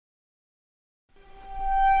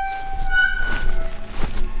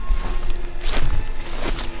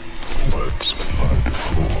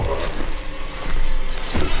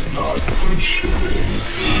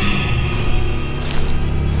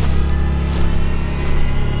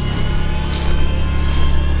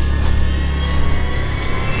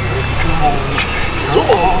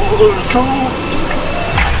Stop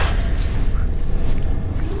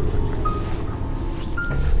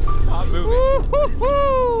moving.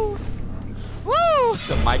 Woo!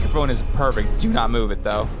 The microphone is perfect. Do not move it,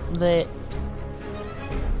 though. Lit.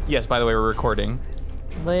 Yes, by the way, we're recording.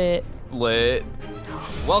 Lit.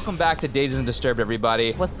 Welcome back to Dazed and Disturbed,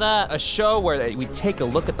 everybody. What's up? A show where we take a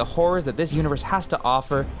look at the horrors that this universe has to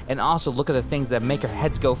offer and also look at the things that make our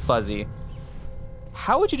heads go fuzzy.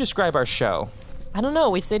 How would you describe our show? I don't know.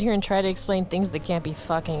 We sit here and try to explain things that can't be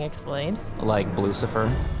fucking explained. Like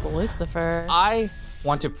Blucifer? Lucifer. I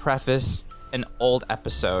want to preface an old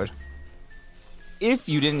episode. If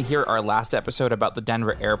you didn't hear our last episode about the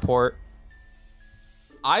Denver airport,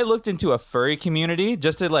 I looked into a furry community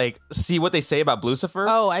just to see what they say about Blucifer.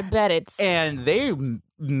 Oh, I bet it's... And they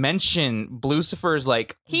mention Blucifer's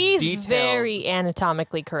He's detail. very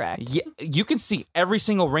anatomically correct. Yeah, you can see every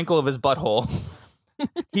single wrinkle of his butthole.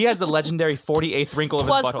 He has the legendary 48th wrinkle of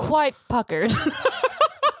his butthole. Was quite puckered.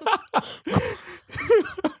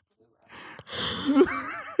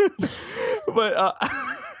 But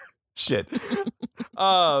shit.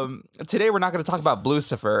 Today we're not going to talk about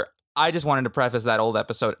Blucifer. I just wanted to preface that old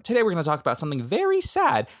episode. Today we're going to talk about something very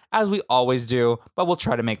sad, as we always do, but we'll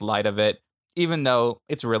try to make light of it, even though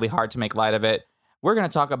it's really hard to make light of it. We're going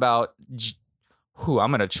to talk about I'm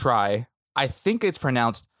going to try. I think it's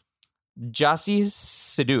pronounced Jassi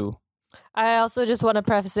Sidhu. I also just want to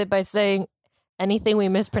preface it by saying anything we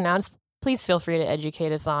mispronounce, please feel free to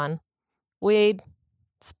educate us on. We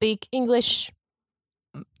speak English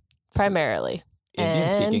primarily.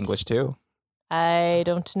 Indians speak And English too. I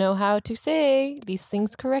don't know how to say these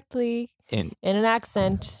things correctly in an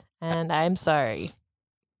accent, and I'm sorry.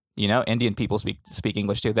 You know, Indian people speak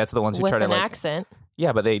English too. That's the ones who With try to an accent.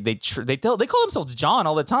 Yeah, but they call themselves John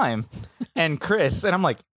all the time, and Chris, and I'm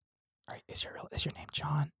like, all right, is your name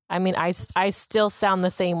John? I mean, I still sound the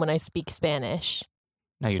same when I speak Spanish.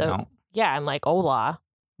 No, you don't. Yeah, I'm like, hola.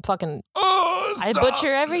 Fucking, Oh, I stop.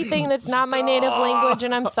 butcher everything that's not my native language,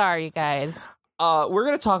 and I'm sorry, guys. We're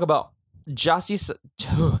gonna talk about Jassi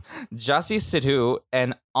Sidhu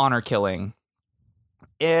and honor killing.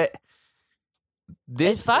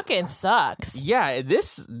 This fucking sucks. Yeah,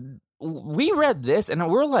 we read this and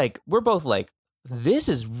we're both like, this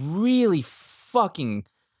is really fucking.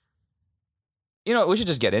 You know, we should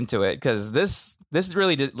just get into it because this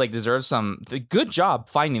really deserves some good job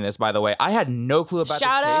finding this. By the way, I had no clue about this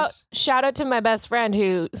case. Shout out to my best friend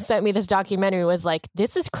who sent me this documentary. Was like,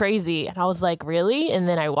 this is crazy, and I was like, really? And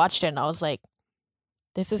then I watched it, and I was like,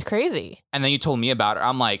 this is crazy. And then you told me about it.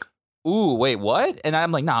 I'm like, ooh, wait, what? And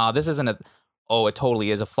I'm like, nah, this isn't Oh, it totally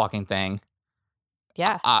is a fucking thing.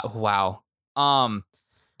 Yeah. Wow. I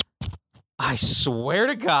swear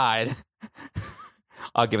to God.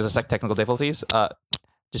 Give us a sec. Technical difficulties.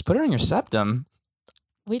 Just put it on your septum.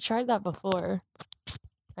 We tried that before.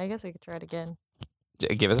 I guess I could try it again.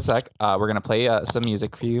 Give us a sec. We're gonna play some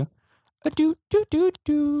music for you. Do do do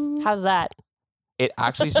do. How's that? It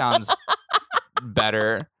actually sounds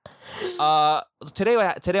better. Today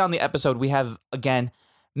on the episode we have again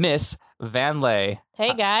Miss Van Lay.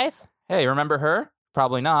 Hey guys, Hey, remember her?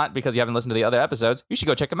 Probably not because you haven't listened to the other episodes. You should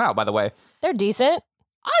go check them out. By the way, they're decent.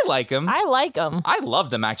 I like them. I like them. I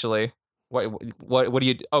loved them actually. What do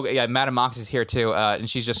you? Oh yeah, Madam Mox is here too, and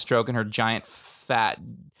she's just stroking her giant fat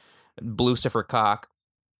Blucifer cock.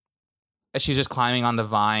 And she's just climbing on the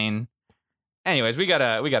vine. Anyways, we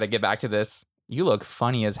gotta get back to this. You look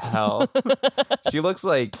funny as hell. You look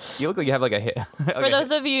like you have like a hit. For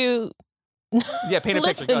those of you, yeah, paint a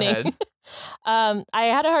picture. Go ahead. I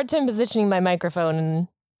had a hard time positioning my microphone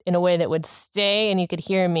in a way that would stay and you could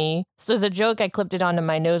hear me. So as a joke, I clipped it onto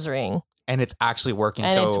my nose ring. And it's actually working.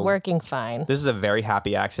 And it's working fine. This is a very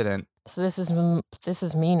happy accident. So this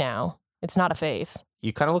is me now. It's not a face.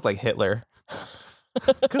 You kind of look like Hitler.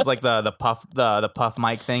 Because the puff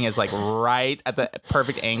mic thing is right at the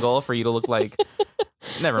perfect angle for you to look like.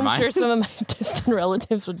 Never mind. I'm sure some of my distant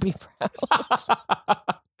relatives would be proud.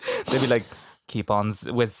 They'd be like, keep on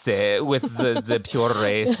with the pure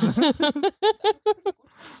race.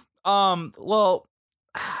 Well,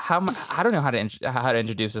 I don't know how to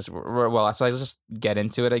introduce this well, so let's just get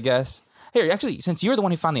into it, I guess. Here, actually, since you're the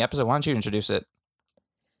one who found the episode, why don't you introduce it?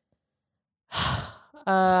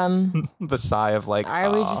 The sigh of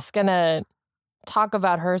are we just gonna talk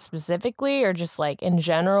about her specifically or just in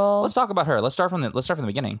general? Let's talk about her. Let's start from the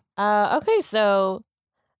beginning. Okay, so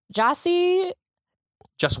Jassi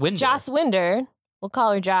Winder, we'll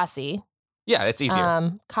call her Jassi. Yeah, it's easier.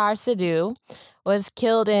 Kaur Sidhu was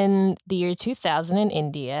killed in the year 2000 in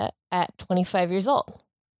India at 25 years old.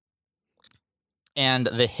 And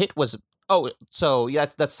the hit was so yeah,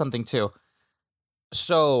 that's something too.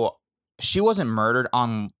 So she wasn't murdered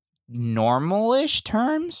on normal-ish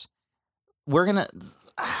terms. We're gonna.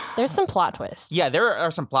 There's some plot twists. Yeah, there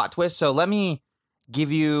are some plot twists. So let me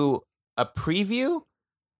give you a preview.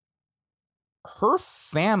 Her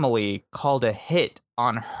family called a hit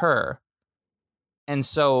on her. And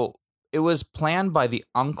so it was planned by the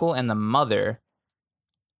uncle and the mother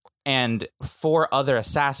and 4 other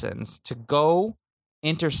assassins to go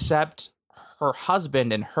intercept her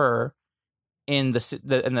husband and her in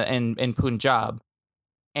in Punjab.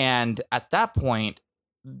 And at that point,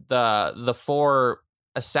 the 4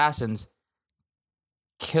 assassins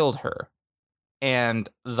killed her. And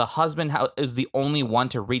the husband is the only one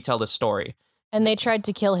to retell the story. And they tried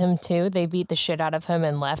to kill him too. They beat the shit out of him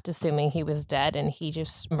and left, assuming he was dead, and he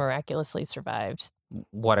just miraculously survived.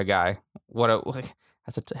 What a guy!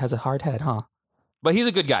 Has a hard head, huh? But he's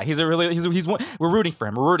a good guy. He's we're rooting for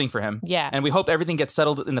him. We're rooting for him. Yeah. And we hope everything gets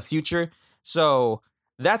settled in the future. So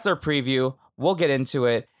that's our preview. We'll get into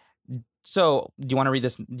it. So do you want to read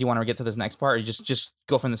this? Do you want to get to this next part, or you just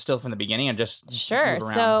go from the beginning and just sure? Move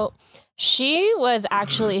around? So she was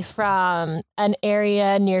actually from an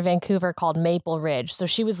area near Vancouver called Maple Ridge. So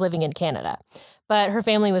she was living in Canada, but her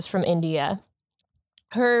family was from India.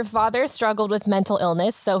 Her father struggled with mental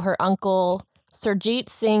illness, so her uncle Surjit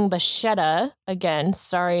Singh Buchetta, again,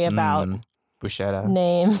 sorry about Buchetta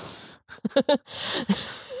name.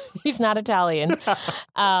 He's not Italian.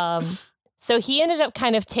 So he ended up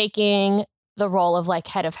kind of taking the role of like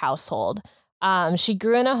head of household. She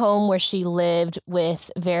grew in a home where she lived with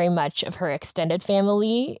very much of her extended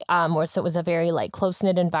family, so it was a very like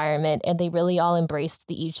close-knit environment, and they really all embraced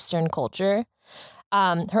the Eastern culture.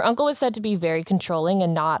 Her uncle was said to be very controlling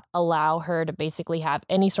and not allow her to basically have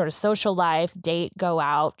any sort of social life, date, go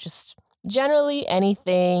out, just generally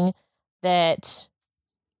anything that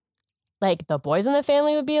like the boys in the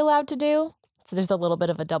family would be allowed to do. So there's a little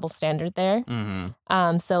bit of a double standard there.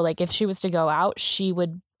 Mm-hmm. So like if she was to go out, she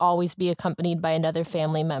would always be accompanied by another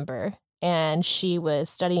family member, and she was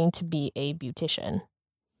studying to be a beautician.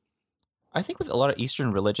 I think with a lot of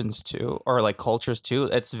Eastern religions too, or like cultures too,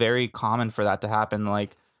 it's very common for that to happen.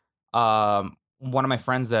 Like, one of my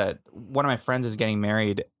friends is getting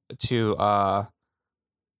married to a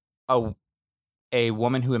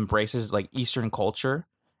woman who embraces like Eastern culture,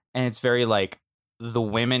 and it's very like the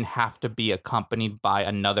women have to be accompanied by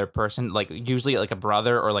another person, like usually like a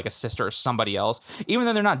brother or like a sister or somebody else, even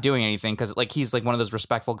though they're not doing anything, because like he's like one of those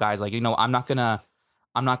respectful guys, like, you know, I'm not gonna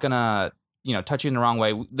you know, touch you in the wrong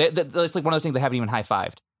way. It's like one of those things they haven't even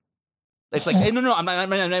high-fived. It's like, hey, no, I'm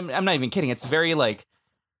not even kidding. It's very like,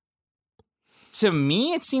 to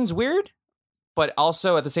me, it seems weird, but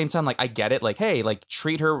also at the same time, like, I get it. Like, hey, like,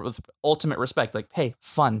 treat her with ultimate respect. Like, hey,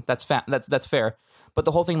 fun. That's fair. But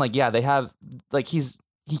the whole thing, like, yeah, they have, like, he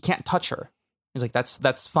can't touch her. He's like,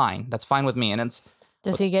 that's fine. That's fine with me. And it's.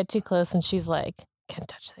 Does he get too close and she's like, can't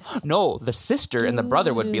touch this? No, the sister and the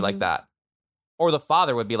brother would be like that. Or the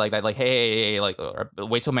father would be like that, like, hey, like,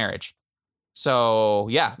 wait till marriage. So,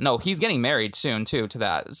 yeah, no, he's getting married soon, too, to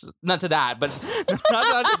that. Not to that, but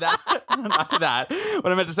not to that. Not to that.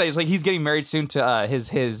 What I meant to say is, like, he's getting married soon to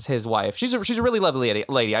his wife. She's a really lovely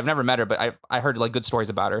lady. I've never met her, but I heard, like, good stories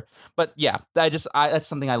about her. But, yeah, that's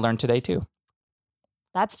something I learned today, too.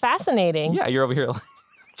 That's fascinating. Yeah, you're over here, like,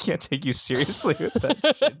 I can't take you seriously with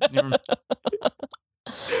that shit.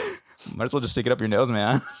 Might as well just stick it up your nose,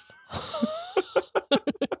 man.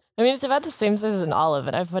 I mean, it's about the same size as an olive,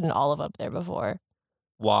 and I've put an olive up there before.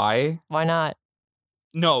 Why? Why not?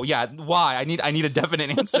 No, yeah, why? I need a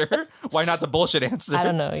definite answer. Why not's a bullshit answer? I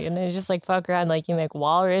don't know. You know, you just like fuck around, like you make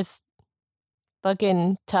walrus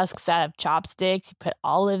fucking tusks out of chopsticks. You put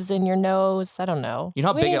olives in your nose. I don't know. You know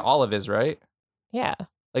how big an olive is, right? Yeah.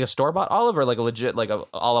 Like a store-bought olive or like a legit, like a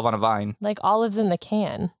olive on a vine? Like olives in the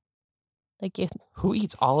can. Like you. Who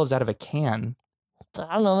eats olives out of a can?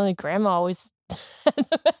 I don't know. My grandma always had them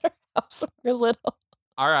at her house when we were little.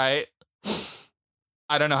 All right.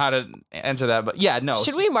 I don't know how to answer that, but yeah, no.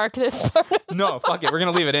 Should we mark this part? No, fuck it. We're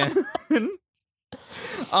gonna leave it in.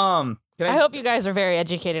 I hope you guys are very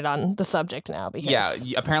educated on the subject now.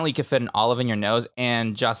 Because apparently you could fit an olive in your nose,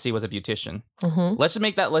 and Jossie was a beautician. Mm-hmm. Let's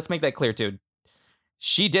make that clear too.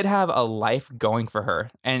 She did have a life going for her,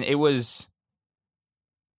 and it was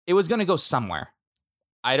gonna go somewhere.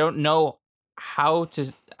 I don't know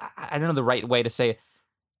I don't know the right way to say it.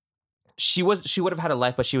 She would have had a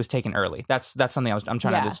life, but she was taken early. That's something I'm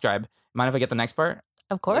trying to describe. Mind if I get the next part?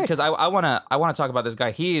 Of course. Because I wanna talk about this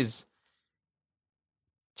guy. He's,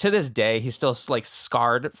 to this day, he's still like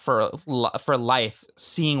scarred for life,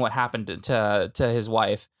 seeing what happened to his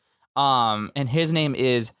wife. And his name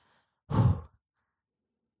is,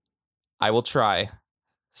 I will try,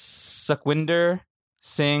 Sukhwinder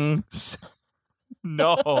Singh.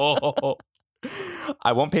 No.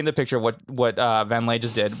 I won't paint the picture of what Van Lay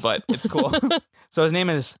just did, but it's cool. So his name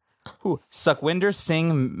is Sukhwinder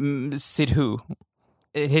Singh Sidhu.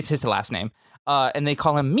 It's his last name. And they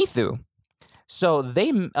call him Mithu. So they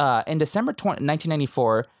in December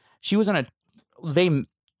 1994, she was on a they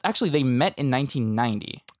met in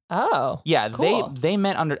 1990. Oh. Yeah, cool. they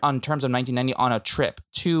met on terms of 1990 on a trip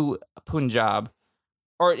to Punjab.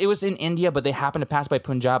 Or it was in India, but they happened to pass by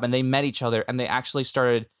Punjab and they met each other and they actually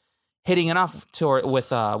started hitting it off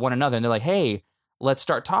with one another. And they're like, hey, let's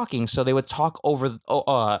start talking. So they would talk over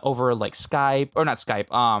like Skype, or not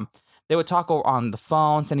Skype. They would talk on the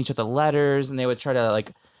phone, send each other letters, and they would try to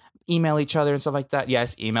like email each other and stuff like that.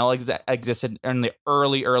 Yes, email existed in the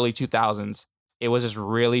early 2000s. It was just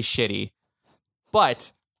really shitty.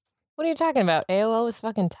 But what are you talking about? AOL was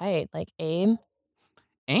fucking tight. Like AIM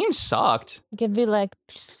sucked. You could be like,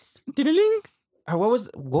 or what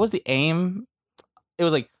was the AIM? It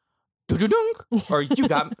was like, or you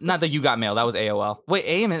got not that you got mail. That was AOL. Wait,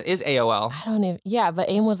 AIM is AOL. I don't even. Yeah, but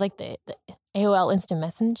AIM was like the AOL Instant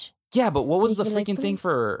Message. Yeah, but what was the You could, freaking like, thing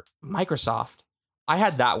for Microsoft? I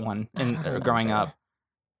had that one growing up.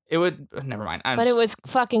 It would never mind. But it was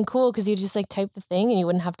fucking cool because you just like type the thing and you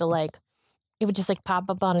wouldn't have to like. It would just like pop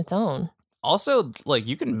up on its own. Also, like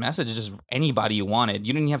you can message just anybody you wanted.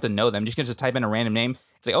 You didn't even have to know them. You can just type in a random name.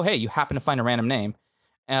 It's like, oh hey, you happen to find a random name,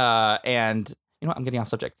 and you know what? I'm getting off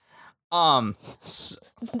subject.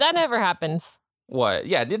 That never happens. What?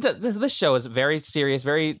 Yeah, this show is very serious.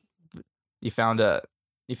 Very. You found it?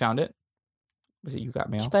 Was it You Got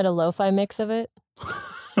Mail? Did you find a lo-fi mix of it?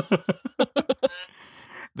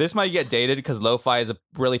 This might get dated because lo-fi is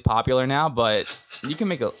really popular now, but you can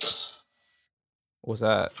make a. What was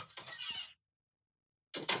that?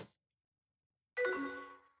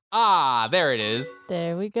 Ah, there it is.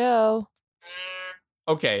 There we go.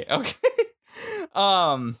 Okay.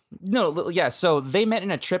 No, yeah. So they met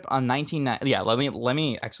in a trip on 1990. Yeah, let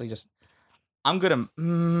me actually just. I'm gonna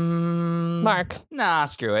Mark. Nah,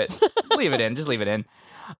 screw it. Leave it in. Just leave it in.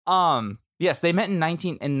 Yes, they met in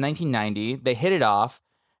 1990. They hit it off.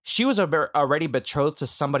 She was already betrothed to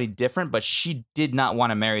somebody different, but she did not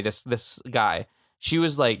want to marry this guy. She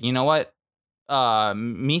was like, you know what?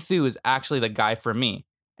 Mithu is actually the guy for me.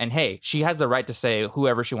 And hey, she has the right to say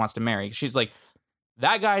whoever she wants to marry. She's like,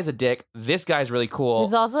 that guy's a dick. This guy's really cool.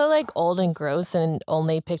 He's also like old and gross and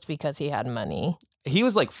only picked because he had money. He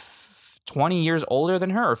was like 20 years older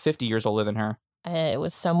than her or 50 years older than her. It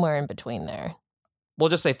was somewhere in between there. We'll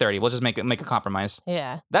just say 30. We'll just make a compromise.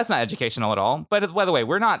 Yeah. That's not educational at all. But by the way,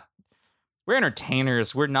 we're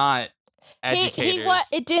entertainers. We're not educators.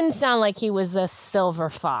 It didn't sound like he was a silver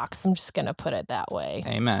fox. I'm just going to put it that way.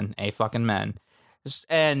 Amen. A fucking men.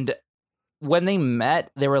 And when they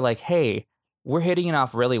met, they were like, hey, we're hitting it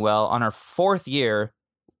off really well. On our 4th year,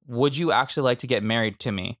 would you actually like to get married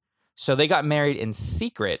to me? So they got married in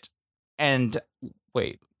secret. And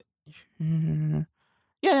wait. Yeah,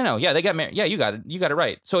 no. Yeah, they got married. Yeah, you got it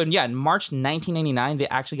right. So in March 1999, they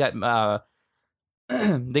actually got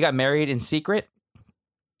they got married in secret.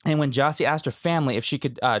 And when Jossie asked her family if she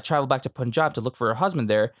could travel back to Punjab to look for her husband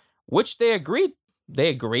there, which they agreed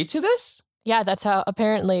to this? Yeah, that's how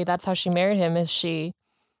she married him. Is she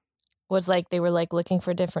was like, they were like looking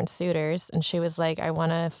for different suitors, and she was like, I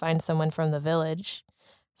want to find someone from the village.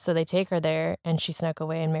 So they take her there, and she snuck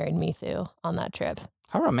away and married Mithu on that trip.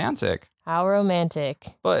 How romantic. How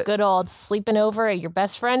romantic. But good old sleeping over at your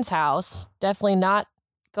best friend's house. Definitely not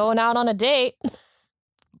going out on a date.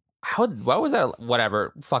 What was that?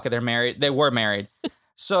 Whatever. Fuck it. They're married. They were married.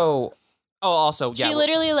 So, also, yeah. She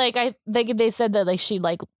literally, like, they said that, like, she,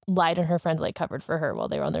 like, lied and her friends, like, covered for her while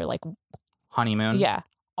they were on their, like, honeymoon? Yeah.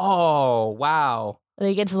 Oh, wow.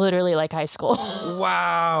 Like, it's literally like high school.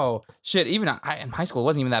 Wow. Shit, even in high school, it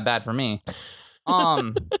wasn't even that bad for me.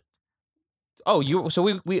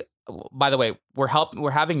 We by the way, we're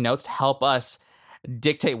having notes to help us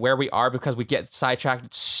dictate where we are because we get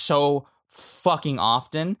sidetracked so fucking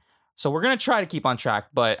often. So we're going to try to keep on track,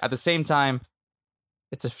 but at the same time,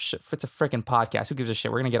 it's a freaking podcast. Who gives a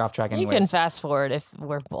shit? We're going to get off track anyways. You can fast forward if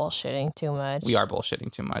we're bullshitting too much. We are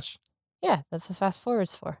bullshitting too much. Yeah, that's what fast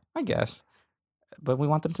forward's for. I guess. But we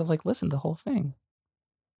want them to like listen to the whole thing.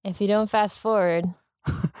 If you don't fast forward,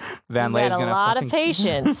 Van Lay's gonna a lot of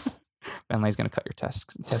patience. Van Lay's gonna cut your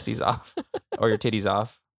testes off or your titties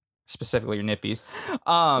off, specifically your nippies.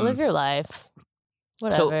 Live your life.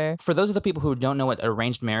 Whatever. So for those of the people who don't know what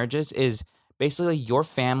arranged marriage is basically your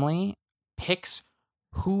family picks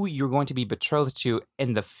who you're going to be betrothed to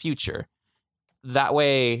in the future. That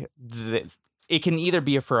way, it can either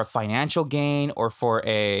be for a financial gain or for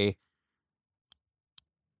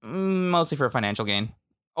mostly for a financial gain,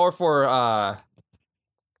 or for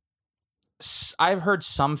I've heard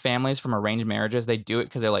some families from arranged marriages, they do it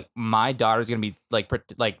because they're like, my daughter's gonna be like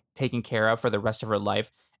taken care of for the rest of her life,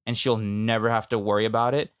 and she'll never have to worry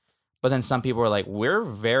about it. But then some people are like, we're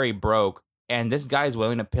very broke, and this guy's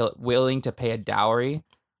willing to pay a dowry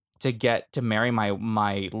to marry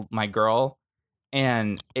my girl,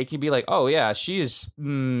 and it could be like, oh yeah, she is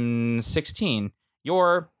 16,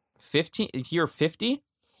 you're 15, you're 50.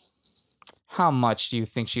 How much do you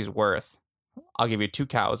think she's worth? I'll give you 2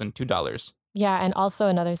 cows and $2. Yeah, and also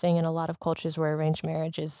another thing in a lot of cultures where arranged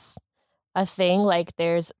marriage is a thing, like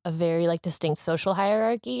there's a very like distinct social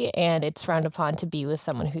hierarchy, and it's frowned upon to be with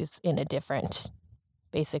someone who's in a different,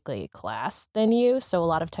 basically, class than you. So a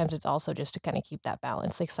lot of times it's also just to kind of keep that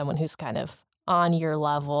balance, like someone who's kind of on your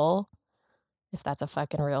level, if that's a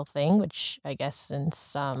fucking real thing, which I guess in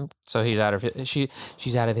some. So she's out of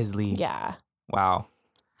his league. Yeah. Wow.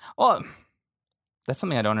 Well, that's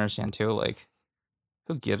something I don't understand too. Like,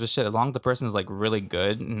 who gives a shit? As long as the person's like really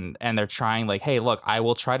good and they're trying, like, hey, look, I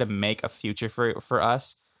will try to make a future for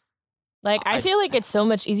us. Like, I feel like it's so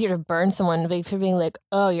much easier to burn someone for being like,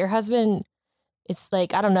 oh, your husband, it's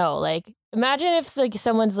like, I don't know. Like, imagine if like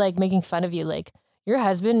someone's like making fun of you, like your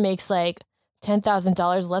husband makes like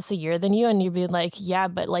 $10,000 less a year than you, and you'd be like, yeah,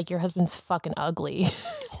 but like your husband's fucking ugly.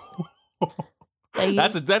 Like,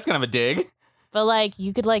 that's kind of a dig. But like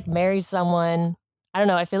you could like marry someone. I don't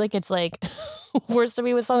know. I feel like it's like worse to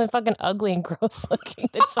be with someone fucking ugly and gross looking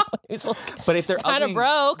than someone who's like, but if they're kind ugly, of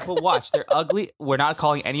broke. But watch, they're ugly. We're not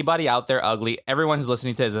calling anybody out there ugly. Everyone who's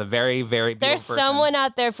listening to this is a very, very beautiful There's person. someone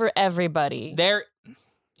out there for everybody.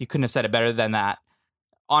 You couldn't have said it better than that.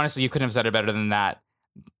 Honestly, you couldn't have said it better than that.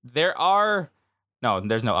 There's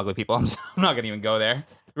no ugly people. I'm not gonna even go there.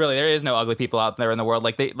 Really, there is no ugly people out there in the world.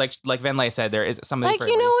 Like Van Lay said, there is somebody. Like,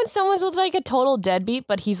 you know, when someone's with like a total deadbeat,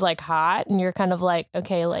 but he's like hot, and you're kind of like,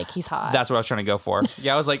 okay, like he's hot. That's what I was trying to go for.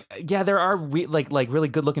 Yeah, I was like, yeah, there are like really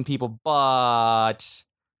good looking people, but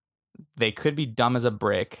they could be dumb as a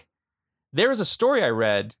brick. There was a story I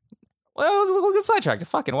read. Well, we'll get sidetracked.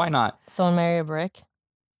 Fucking why not? Someone marry a brick?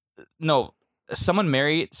 No, someone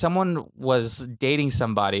was dating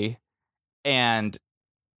somebody, and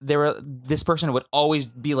this person would always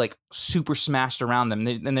be like super smashed around them.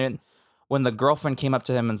 And then when the girlfriend came up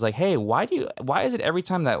to him and was like, hey, why is it every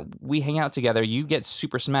time that we hang out together, you get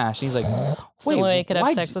super smashed? And he's like, wait, so he could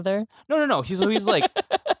have sex with her? No. He's like,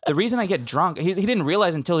 the reason I get drunk, he didn't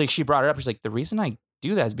realize until she brought it up. He's like, the reason I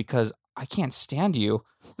do that is because I can't stand you.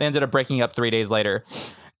 They ended up breaking up 3 days later.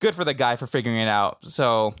 Good for the guy for figuring it out.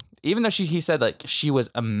 So even though he said like she was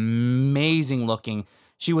amazing looking,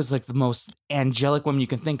 she was like the most angelic woman you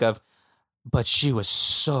can think of, but she was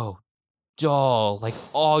so dull. Like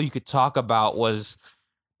all you could talk about was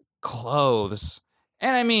clothes.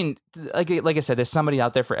 And I mean, like I said, there's somebody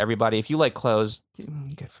out there for everybody. If you like clothes,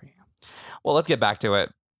 good for you. Well, let's get back to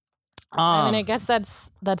it. I mean, I guess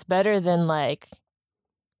that's better than like,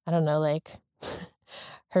 I don't know, like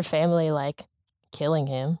her family like killing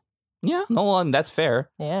him. Yeah, no, that's fair.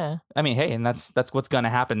 Yeah. I mean, hey, and that's what's going to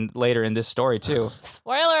happen later in this story, too.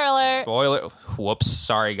 Spoiler alert. Whoops.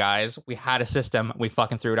 Sorry, guys. We had a system. We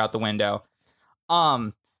fucking threw it out the window.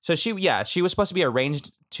 So she was supposed to be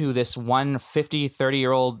arranged to this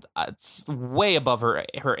 30-year-old, way above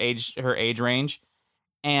her age range.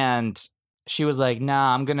 And she was like,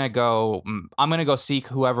 nah, I'm going to go seek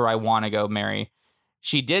whoever I want to go marry.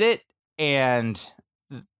 She did it, and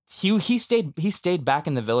he stayed back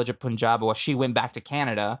in the village of Punjab while she went back to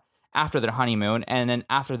Canada after their honeymoon. And then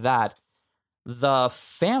after that, the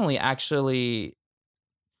family actually,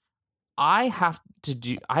 I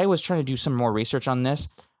was trying to do some more research on this,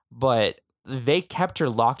 but they kept her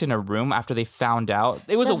locked in a room after they found out.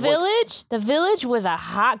 It was the village was a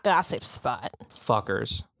hot gossip spot.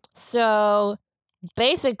 Fuckers. So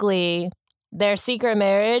basically their secret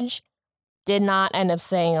marriage did not end up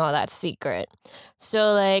saying all that secret.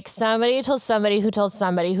 So, like, somebody told somebody who told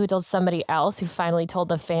somebody who told somebody else who finally told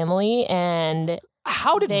the family, and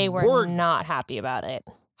they were not happy about it.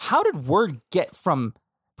 How did word get from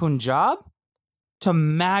Punjab to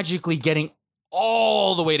magically getting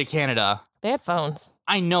all the way to Canada? They had phones.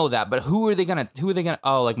 I know that, but who are they gonna?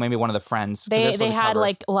 Oh, like maybe one of the friends. They had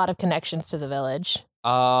like a lot of connections to the village.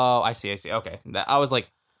 Oh, I see. Okay, I was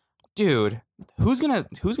like, dude, who's gonna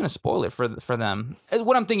spoil it for them?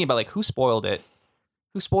 What I'm thinking about, like, who spoiled it?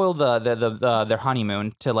 Who spoiled their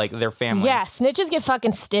honeymoon to like their family? Yeah, snitches get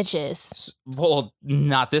fucking stitches. Well,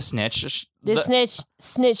 not this snitch.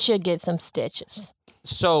 Snitch should get some stitches.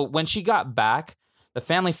 So when she got back, The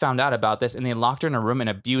family found out about this and they locked her in a room and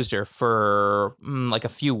abused her for like a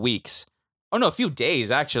few weeks. Oh no, a few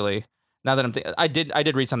days actually. Now that I'm thinking, I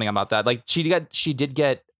did read something about that. Like she did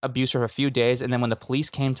get abused for a few days, and then when the police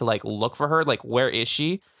came to like look for her, like where is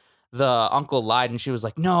she? The uncle lied, and she was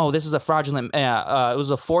like, "No, this is a fraudulent. It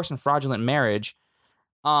was a forced and fraudulent marriage."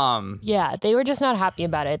 Yeah, they were just not happy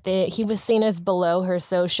about it. He was seen as below her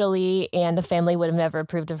socially, and the family would have never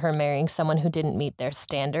approved of her marrying someone who didn't meet their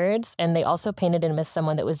standards. And they also painted him as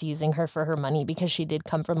someone that was using her for her money because she did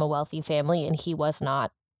come from a wealthy family, and he was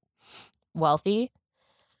not wealthy.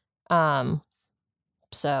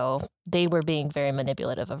 So they were being very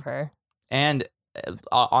manipulative of her. And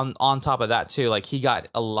on top of that too, like he got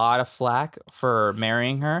a lot of flack for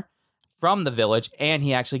marrying her from the village, and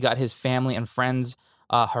he actually got his family and friends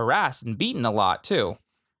harassed and beaten a lot too.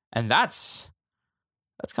 And that's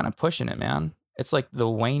kind of pushing it, man. It's like the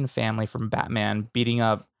Wayne family from Batman beating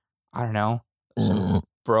up, I don't know, some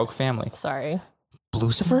broke family. Sorry.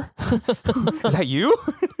 Lucifer? Is that you?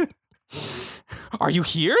 Are you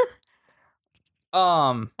here?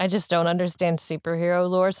 I just don't understand superhero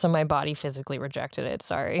lore, so my body physically rejected it.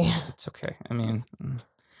 Sorry. It's okay. I mean,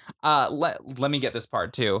 let me get this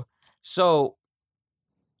part too. So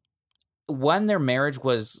when their marriage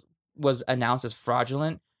was announced as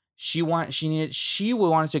fraudulent, she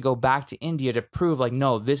wanted to go back to India to prove like,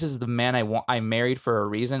 no, this is the man I married for a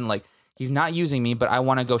reason. Like he's not using me, but I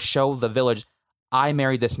want to go show the village I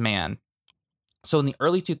married this man. So in the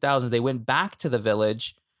early 2000s, they went back to the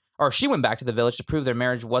village. Or she went back to the village to prove their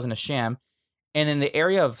marriage wasn't a sham. And in the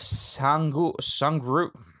area of Sangria.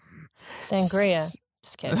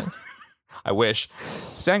 Just kidding. I wish.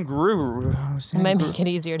 Sangru. It might make it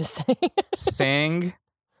easier to say. Sangrur.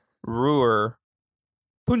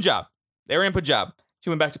 Punjab. They were in Punjab.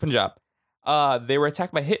 She went back to Punjab. They were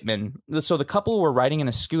attacked by hitmen. So the couple were riding in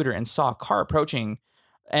a scooter and saw a car approaching.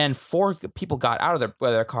 And 4 people got out of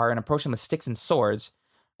their car and approached them with sticks and swords.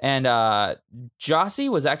 And Jossie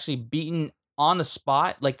was actually beaten on the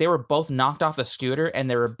spot. Like they were both knocked off the scooter and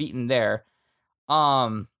they were beaten there.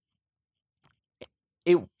 Her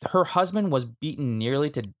husband was beaten nearly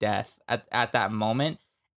to death at that moment.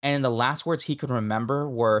 And the last words he could remember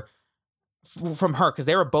were from her, because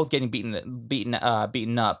they were both getting beaten up.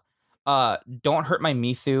 Don't hurt my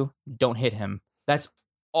Mithu. Don't hit him. That's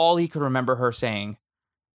all he could remember her saying.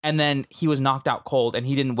 And then he was knocked out cold, and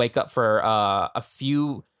he didn't wake up for a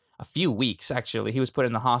few weeks. Actually, he was put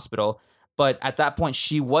in the hospital. But at that point,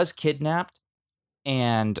 she was kidnapped,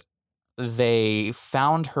 and they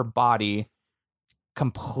found her body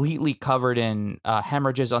completely covered in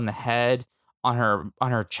hemorrhages on the head, on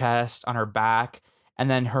her chest, on her back, and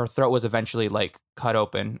then her throat was eventually like cut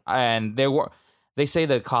open. And they say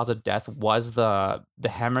the cause of death was the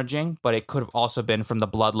hemorrhaging, but it could have also been from the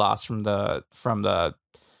blood loss from the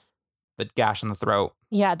gash in the throat.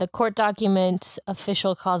 Yeah, the court document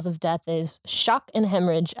official cause of death is shock and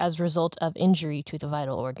hemorrhage as a result of injury to the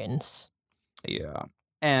vital organs. Yeah.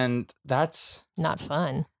 And that's not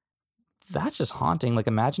fun. That's just haunting. Like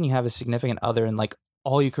imagine you have a significant other and like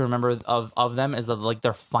all you can remember of them is like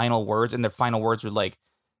their final words, and their final words were like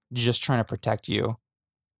just trying to protect you.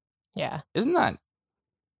 Yeah. Isn't that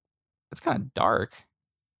it's kind of dark.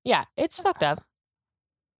 Yeah, it's fucked up.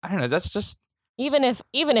 I don't know, that's just Even if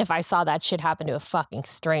I saw that shit happen to a fucking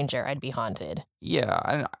stranger, I'd be haunted.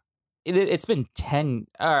 Yeah, it's been 10.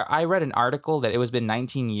 I read an article that it was been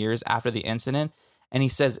 19 years after the incident, and he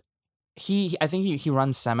says I think he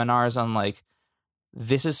runs seminars on like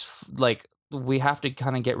this is like we have to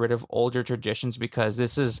kind of get rid of older traditions because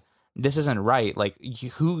this isn't right. Like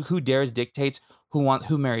who dares dictates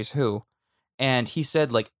who marries who, and he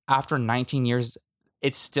said like after 19 years,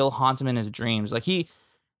 it still haunts him in his dreams. Like he's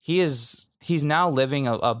now living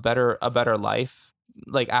a better life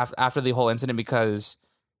like after the whole incident, because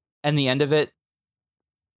and the end of it,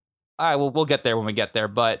 all right, we'll get there when we get there,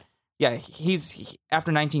 but yeah, he's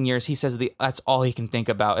after 19 years, he says that's all he can think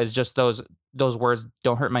about is just those words,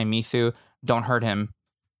 don't hurt my Mithu, don't hurt him.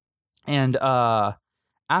 And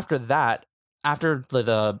after that, after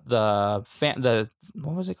the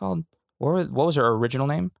what was it called? What was her original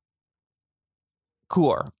name?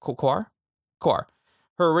 Kaur.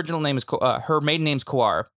 Her original name is her maiden name's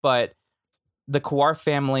Kaur, but the Kaur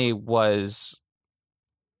family was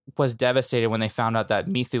devastated when they found out that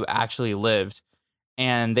Mithu actually lived,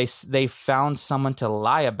 and they found someone to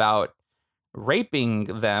lie about raping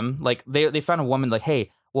them. Like they found a woman like,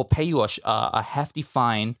 hey, we'll pay you a hefty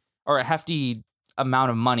fine or a hefty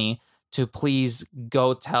amount of money to please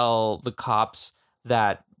go tell the cops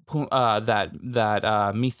that Mithu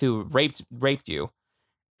raped you.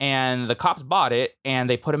 and the cops bought it, and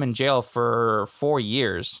they put him in jail for 4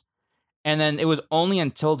 years. And then it was only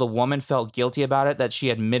until the woman felt guilty about it that she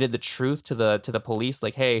admitted the truth to the police.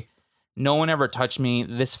 Like, hey, no one ever touched me.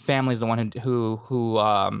 This family's the one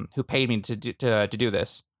who paid me to do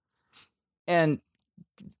this. And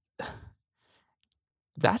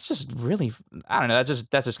that's just really, I don't know.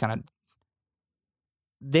 That's just kind of,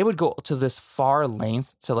 they would go to this far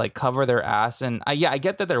length to like cover their ass. And I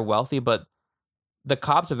get that they're wealthy, but the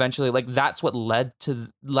cops eventually, like, that's what led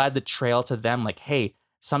the trail to them. Like, hey,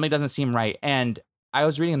 something doesn't seem right. And I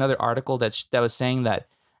was reading another article that was saying that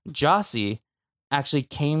Jossie actually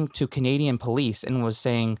came to Canadian police and was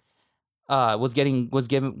saying, was getting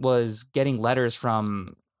letters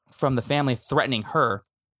from the family threatening her,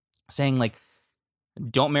 saying like,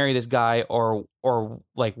 don't marry this guy or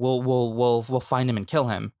like we'll find him and kill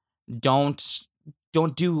him. Don't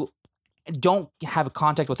have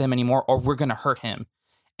contact with him anymore, or we're gonna hurt him.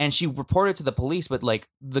 And she reported to the police, but like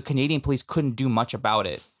the Canadian police couldn't do much about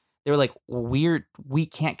it. They were like, we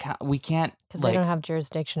can't because they don't have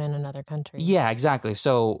jurisdiction in another country. Yeah, exactly.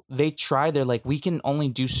 So they tried. They're like, we can only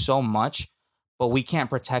do so much, but we can't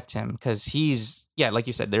protect him because he's, like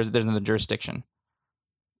you said, there's another jurisdiction.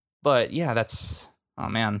 But yeah, that's, oh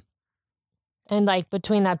man. And like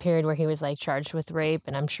between that period where he was like charged with rape,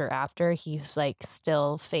 and I'm sure after, he's like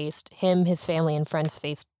still faced, his family and friends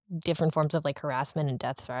faced different forms of like harassment and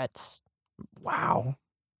death threats. Wow.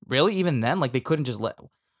 Really? Even then? Like they couldn't just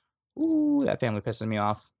ooh, that family pisses me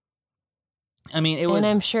off. I mean, it was.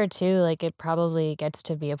 And I'm sure too, like it probably gets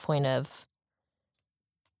to be a point of,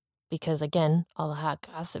 because again, all the hot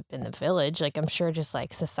gossip in the village, like I'm sure just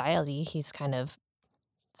like society, he's kind of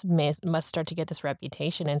must start to get this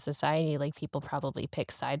reputation in society. Like people probably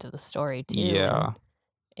pick sides of the story too. Yeah. And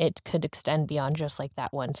it could extend beyond just like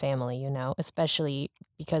that one family, you know, especially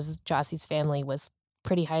because Jossie's family was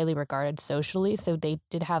pretty highly regarded socially. So they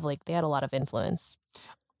had a lot of influence.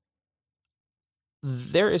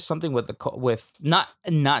 There is something with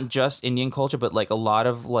not just Indian culture, but like a lot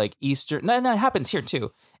of like Eastern. No, it happens here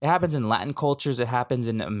too. It happens in Latin cultures. It happens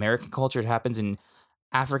in American culture. It happens in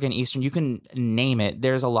African, Eastern. You can name it.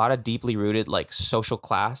 There's a lot of deeply rooted like social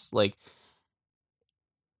class. Like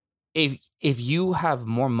if you have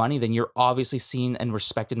more money, then you're obviously seen and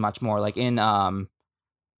respected much more. Like in I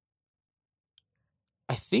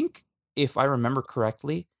think if I remember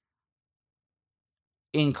correctly,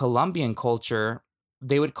 in Colombian culture,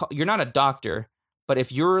 they would call, you're not a doctor, but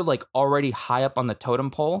if you're like already high up on the totem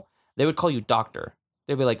pole, they would call you doctor.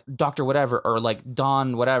 They'd be like doctor whatever, or like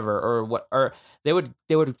Don whatever, or what, or they would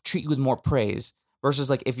treat you with more praise. Versus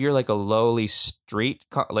like if you're like a lowly street,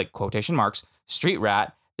 like quotation marks, street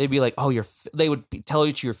rat, they'd be like, oh, they would tell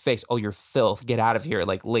you to your face, oh, you're filth, get out of here,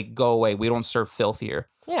 like go away, we don't serve filth here.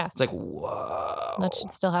 Yeah. It's like, whoa. That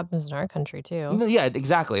shit still happens in our country too. Yeah,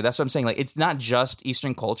 exactly. That's what I'm saying. Like, it's not just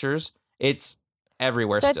Eastern cultures. It's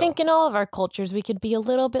everywhere still. So I think in all of our cultures, we could be a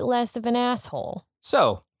little bit less of an asshole.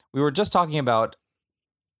 So, we were just talking about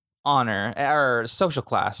honor, our social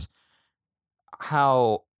class,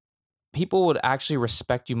 how people would actually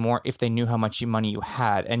respect you more if they knew how much money you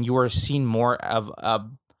had, and you were seen more of a...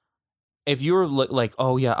 If you were like,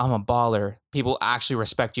 oh yeah, I'm a baller, people actually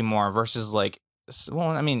respect you more versus like... Well,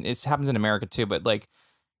 I mean, it happens in America too, but like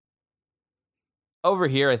over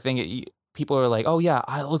here, I think people are like, "Oh yeah,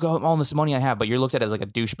 I look at all this money I have," but you're looked at as like a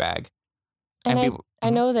douchebag. And I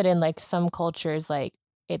know that in like some cultures, like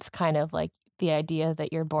it's kind of like the idea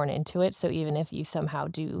that you're born into it. So even if you somehow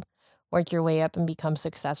do work your way up and become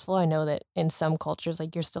successful, I know that in some cultures,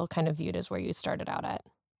 like you're still kind of viewed as where you started out at.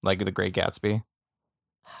 Like The Great Gatsby.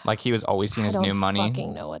 Like he was always seen as new money. I don't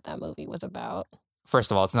fucking know what that movie was about.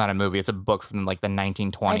 First of all, it's not a movie. It's a book from like the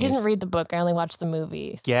 1920s. I didn't read the book. I only watched the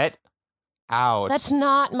movies. Get out. That's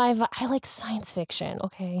not my vibe. I like science fiction,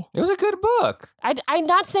 okay? It was a good book. I'm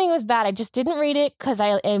not saying it was bad. I just didn't read it because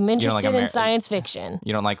I am interested in science fiction.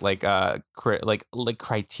 You don't like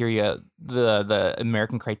Criteria, the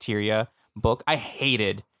American Criteria book? I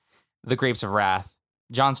hated The Grapes of Wrath.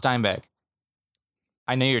 John Steinbeck.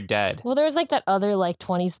 I Know You're Dead. Well, there was like that other like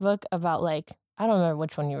 20s book about like, I don't remember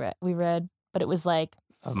which one we read. But it was like...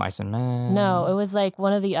 Of Mice and Men. No, it was like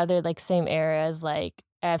one of the other like same eras, like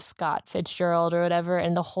F. Scott Fitzgerald or whatever.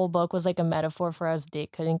 And the whole book was like a metaphor for how his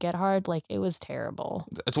dick couldn't get hard. Like it was terrible.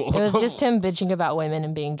 It was just him bitching about women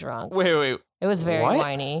and being drunk. Wait. It was very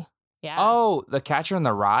whiny. Yeah. Oh, The Catcher in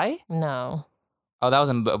the Rye? No. Oh, that was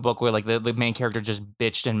a book where like the main character just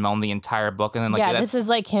bitched and moaned the entire book. And then like... Yeah, this is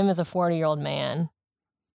like him as a 40-year-old man.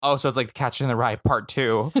 Oh, so it's like Catcher in the Rye Part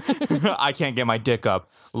 2. I can't get my dick up.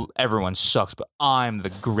 Everyone sucks, but I'm the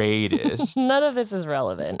greatest. None of this is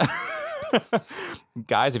relevant.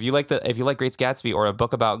 Guys, if you like Great Gatsby or a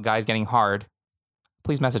book about guys getting hard,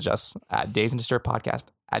 please message us at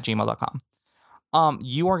dazedanddisturbedpodcast@gmail.com.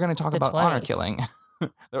 You are going to talk about 20s. honor killing.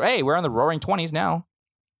 Hey, we're on the roaring 20s now.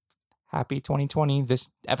 Happy 2020. This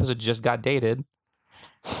episode just got dated.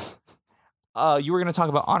 You were going to talk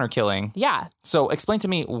about honor killing. Yeah. So explain to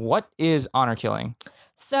me, what is honor killing?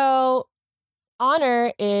 So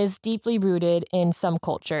honor is deeply rooted in some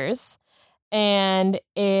cultures. And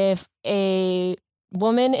if a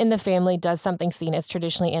woman in the family does something seen as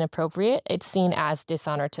traditionally inappropriate, it's seen as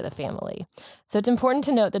dishonor to the family. So it's important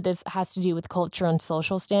to note that this has to do with culture and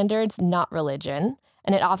social standards, not religion.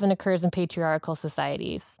 And it often occurs in patriarchal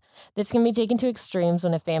societies. This can be taken to extremes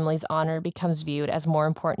when a family's honor becomes viewed as more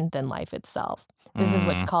important than life itself. This is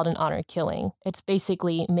what's called an honor killing. It's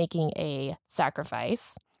basically making a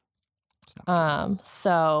sacrifice.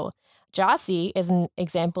 So Jossie is an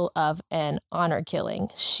example of an honor killing.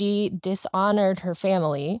 She dishonored her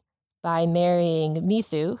family by marrying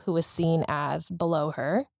Mithu, who was seen as below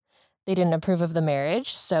her. They didn't approve of the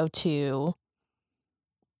marriage, so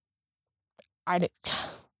I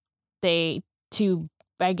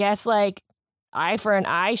guess, like, eye for an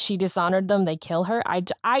eye, she dishonored them, they kill her. I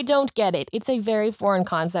don't get it. It's a very foreign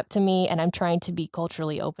concept to me, and I'm trying to be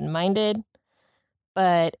culturally open-minded.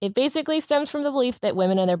 But it basically stems from the belief that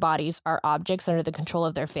women and their bodies are objects under the control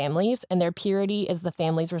of their families, and their purity is the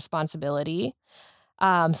family's responsibility.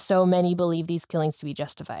 So many believe these killings to be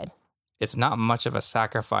justified. It's not much of a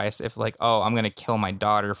sacrifice if, like, oh, I'm going to kill my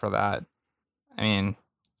daughter for that. I mean,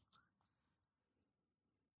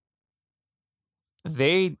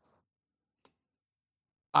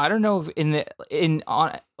 I don't know if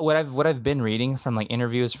what I've been reading from, like,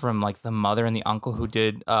 interviews from, like, the mother and the uncle who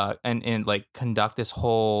did and like conduct this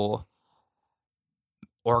whole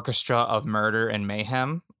orchestra of murder and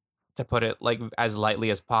mayhem, to put it, like, as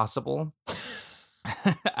lightly as possible.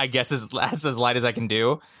 I guess that's as light as I can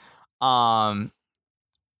do.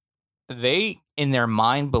 They in their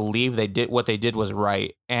mind believe what they did was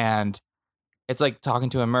right, and it's like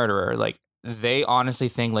talking to a murderer. Like, they honestly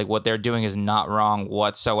think, like, what they're doing is not wrong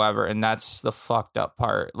whatsoever, and that's the fucked up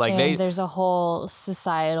part. Like, there's a whole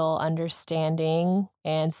societal understanding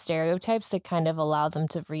and stereotypes that kind of allow them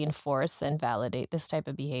to reinforce and validate this type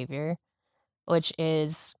of behavior, which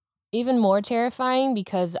is even more terrifying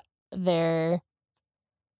because there's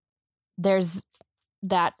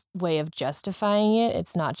that way of justifying it.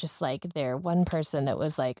 It's not just like they're one person that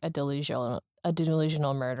was like a delusional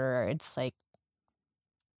murderer. It's like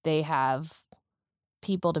they have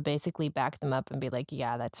people to basically back them up and be like,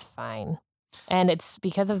 yeah, that's fine. And it's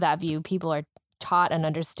because of that view, people are taught and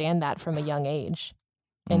understand that from a young age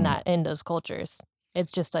in those cultures.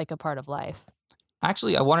 It's just like a part of life.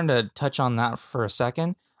 Actually, I wanted to touch on that for a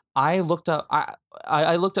second. I looked up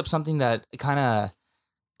something that kind of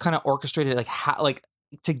orchestrated, like, how, like,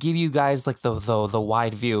 to give you guys, like, the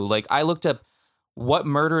wide view. Like, I looked up what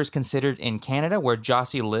murder is considered in Canada, where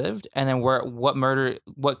Jossie lived, and then what murder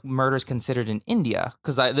is considered in India.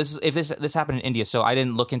 Because this happened in India, so I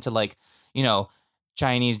didn't look into, like, you know,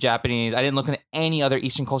 Chinese, Japanese. I didn't look into any other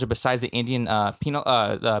Eastern culture besides the Indian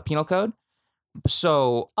penal code.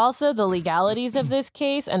 So also the legalities of this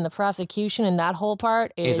case and the prosecution and that whole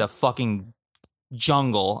part is a fucking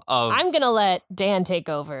jungle of. I'm gonna let Dan take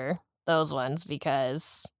over those ones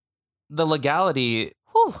because the legality.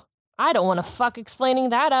 Whew. I don't want to fuck explaining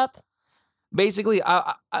that up. Basically,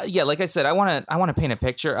 yeah, like I said, I want to paint a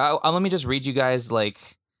picture. Let me just read you guys,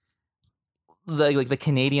 like the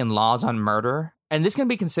Canadian laws on murder, and this can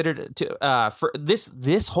be considered for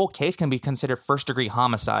this whole case can be considered first-degree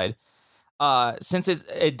homicide, since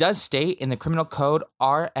it does state in the Criminal Code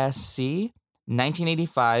RSC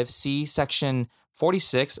 1985 C section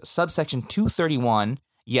 46 subsection 231.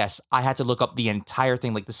 Yes, I had to look up the entire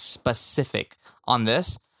thing, like the specific on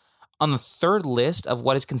this. On the third list of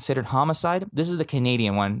what is considered homicide, this is the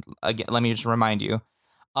Canadian one. Again, let me just remind you.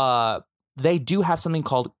 They do have something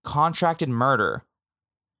called contracted murder,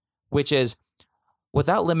 which is,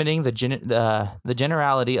 without limiting the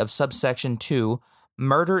generality of subsection 2,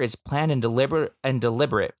 murder is planned and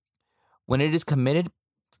deliberate. When it is committed,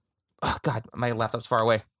 oh God, my laptop's far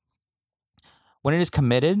away. When it is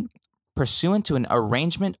committed pursuant to an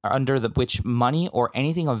arrangement under which money or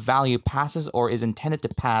anything of value passes or is intended to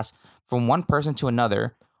pass from one person to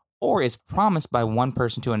another, or is promised by one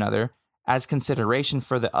person to another as consideration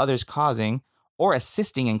for the other's causing or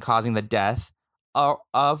assisting in causing the death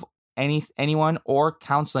of anyone or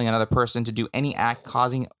counseling another person to do any act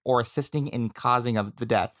causing or assisting in causing of the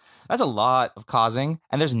death. That's a lot of causing,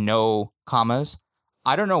 and there's no commas.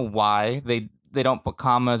 I don't know why they don't put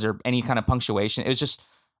commas or any kind of punctuation. It was just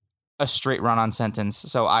a straight run-on sentence.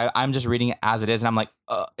 So I'm just reading it as it is, and I'm like,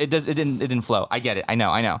 it didn't flow. I get it. I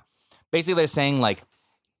know. Basically, they're saying like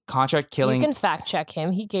contract killing. You can fact check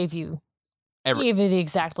him. He gave you the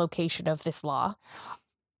exact location of this law.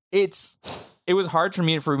 It was hard for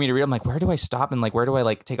me to read. I'm like, where do I stop and like where do I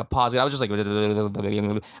like take a pause? And I was just like,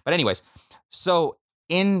 but anyways, so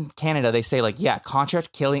in Canada they say like, yeah,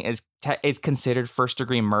 contract killing is considered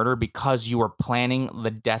first-degree murder because you are planning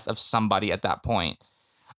the death of somebody at that point.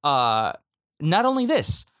 Not only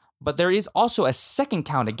this, but there is also a second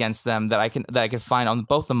count against them that I can find on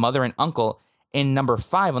both the mother and uncle in number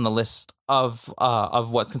 5 on the list of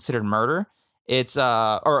what's considered murder. It's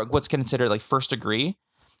or what's considered like first degree.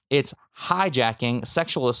 It's hijacking,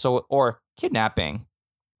 sexual assault, or kidnapping.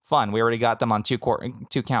 Fun. We already got them on two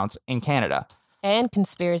counts in Canada. And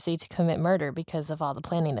conspiracy to commit murder because of all the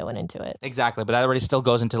planning that went into it. Exactly, but that already still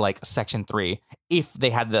goes into like section 3 if they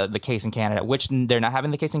had the case in Canada, which they're not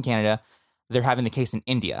having the case in Canada. They're having the case in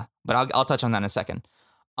India, but I'll touch on that in a second.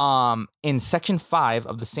 In section 5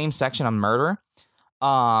 of the same section on murder,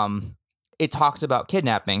 it talks about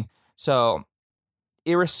kidnapping. So,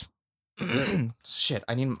 shit,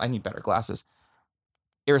 I need better glasses.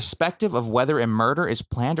 Irrespective of whether a murder is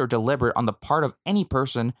planned or deliberate on the part of any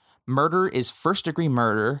person, murder is first-degree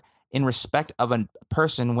murder in respect of a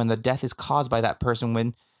person when the death is caused by that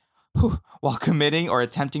person while committing or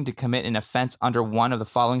attempting to commit an offense under one of the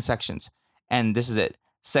following sections. And this is it.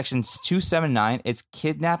 Section 279 is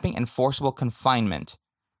kidnapping and forcible confinement.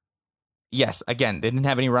 Yes, again, they didn't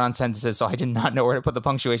have any run-on sentences, so I did not know where to put the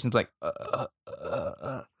punctuations. Like,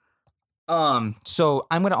 So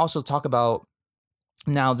I'm going to also talk about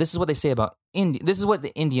now. This is what they say about This is what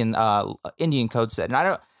the Indian code said, and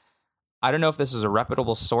I don't know if this is a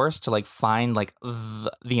reputable source to like find like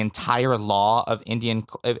the entire law of Indian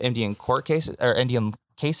court cases or Indian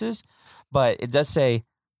cases, but it does say.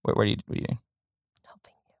 What are you doing?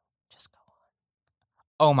 Helping you. Just go on.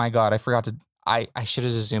 Oh my god, I forgot to. I should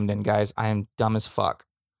have just zoomed in, guys. I am dumb as fuck.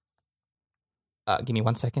 Give me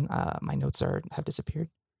 1 second. My notes have disappeared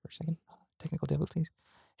for a second. Technical difficulties.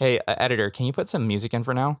 Hey, editor, can you put some music in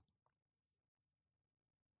for now?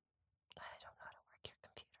 I don't know how to work your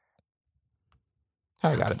computer.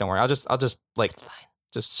 I got it. Don't worry. I'll just like It's fine.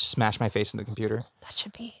 just smash my face in the computer. That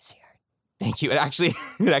should be easier. Thank you. It actually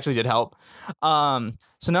did help.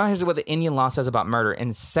 So now here's what the Indian law says about murder.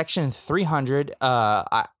 In section 300,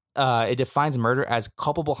 it defines murder as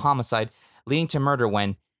culpable homicide leading to murder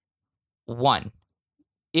when 1.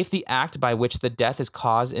 If the act by which the death is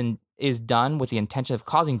caused is done with the intention of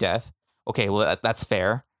causing death. Okay, well, that's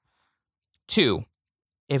fair. 2.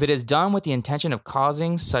 If it is done with the intention of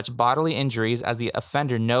causing such bodily injuries as the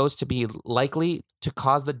offender knows to be likely to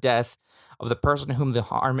cause the death of the person whom the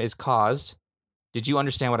harm is caused. Did you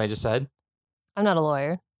understand what I just said? I'm not a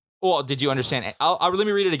lawyer. Well, did you understand? Let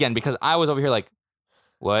me read it again because I was over here like,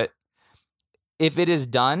 what? If it is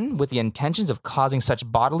done with the intentions of causing such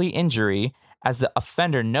bodily injury as the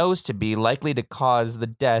offender knows to be likely to cause the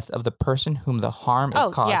death of the person whom the harm is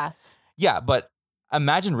caused. Yeah. Yeah, but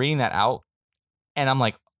imagine reading that out and I'm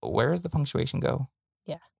like, where does the punctuation go?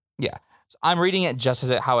 Yeah. Yeah. So I'm reading it just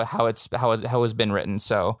as how it's been written,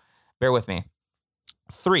 so bear with me.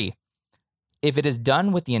 3. If it is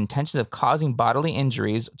done with the intention of causing bodily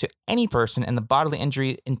injuries to any person and the bodily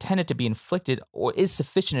injury intended to be inflicted or is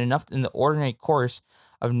sufficient enough in the ordinary course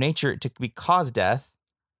of nature to cause death.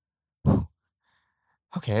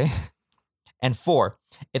 Okay. And 4,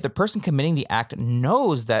 if the person committing the act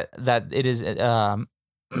knows that it is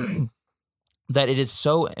that it is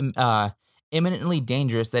so imminently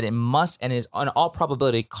dangerous that it must and is on all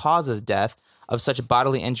probability causes death of such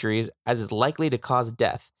bodily injuries as is likely to cause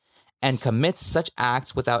death, and commits such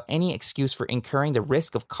acts without any excuse for incurring the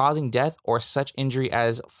risk of causing death or such injury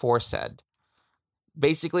as foresaid.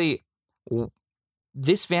 Basically,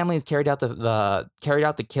 this family has carried out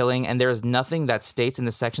the killing, and there is nothing that states in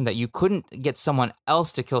the section that you couldn't get someone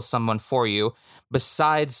else to kill someone for you.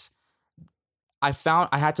 Besides, I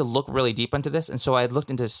had to look really deep into this, and so I looked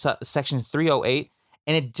into section 308,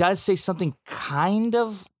 and it does say something kind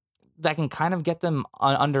of that can kind of get them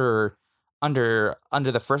under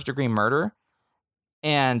the first degree murder.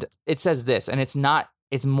 And it says this, and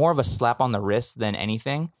it's more of a slap on the wrist than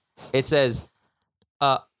anything. It says,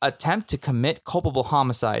 attempt to commit culpable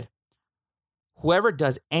homicide. Whoever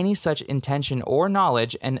does any such intention or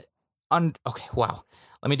knowledge okay, wow.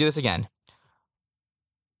 Let me do this again.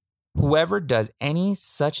 Whoever does any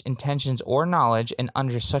such intentions or knowledge and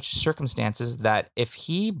under such circumstances that if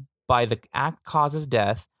he by the act causes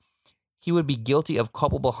death, he would be guilty of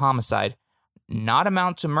culpable homicide, not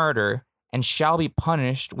amount to murder, and shall be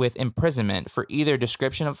punished with imprisonment for either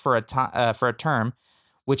for a term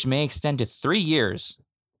which may extend to 3 years,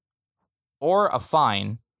 or a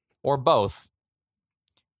fine, or both.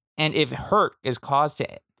 And if hurt is caused to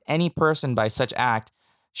any person by such act,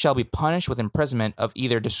 shall be punished with imprisonment of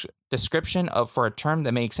either description of for a term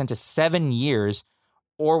that may extend to 7 years,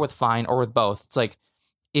 or with fine, or with both. It's like,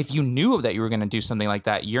 if you knew that you were going to do something like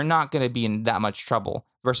that, you're not going to be in that much trouble.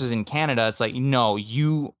 Versus in Canada, it's like, no,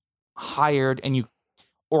 you hired and you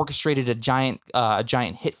orchestrated a giant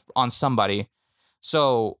hit on somebody.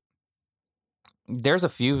 So there's a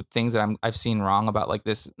few things that I've seen wrong about like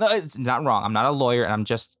this. No, it's not wrong. I'm not a lawyer and I'm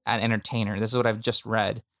just an entertainer. This is what I've just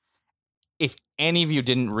read. If any of you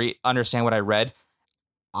didn't understand what I read,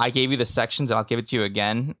 I gave you the sections and I'll give it to you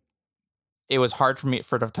again. It was hard for me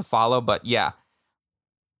to follow, but yeah.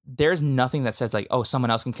 There's nothing that says like, oh, someone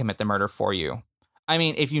else can commit the murder for you. I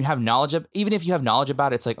mean, if you have knowledge of, even if you have knowledge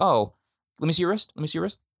about it, it's like, oh, let me see your wrist. Let me see your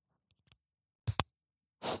wrist.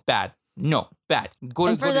 Bad. No, bad.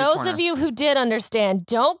 And for those of you who did understand,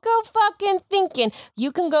 don't go fucking thinking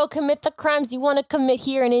you can go commit the crimes you want to commit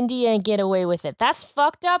here in India and get away with it. That's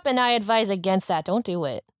fucked up, and I advise against that. Don't do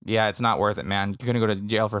it. Yeah, it's not worth it, man. You're going to go to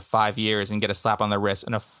jail for 5 years and get a slap on the wrist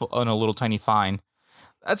and a little tiny fine.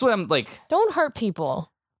 That's what I'm like. Don't hurt people.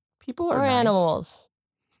 People are or nice. Animals.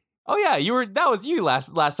 Oh yeah, that was you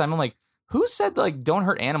last time. I'm like, who said like don't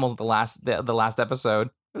hurt animals at the last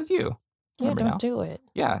episode? It was you. Yeah, don't do it.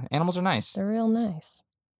 Yeah, animals are nice. They're real nice.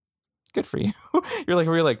 Good for you.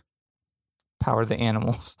 You're like power to the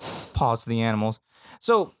animals, pause to the animals.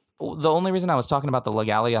 So the only reason I was talking about the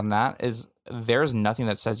legality on that is there's nothing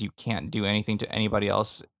that says you can't do anything to anybody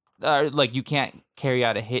else. Like you can't carry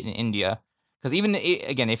out a hit in India. Because even,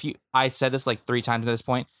 again, I said this like 3 times at this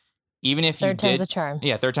point, even if third time's a charm.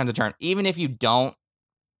 Yeah, 3rd time's a charm. Even if you do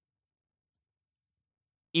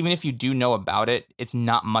know about it, it's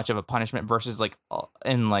not much of a punishment versus like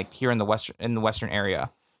here in the western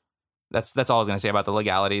area. That's all I was gonna say about the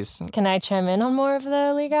legalities. Can I chime in on more of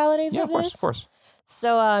the legalities? Yeah, of of course.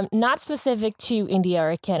 So, not specific to India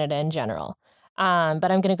or Canada in general,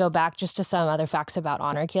 but I'm gonna go back just to some other facts about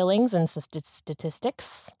honor killings and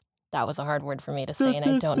statistics. That was a hard word for me to say, and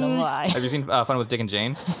I don't know why. Have you seen Fun with Dick and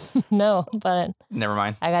Jane? No, but never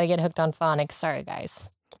mind. I gotta get hooked on phonics. Sorry, guys.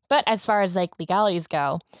 But as far as like legalities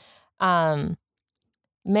go,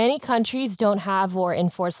 many countries don't have or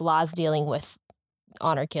enforce laws dealing with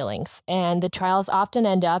honor killings, and the trials often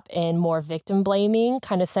end up in more victim blaming,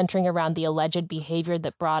 kind of centering around the alleged behavior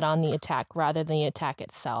that brought on the attack rather than the attack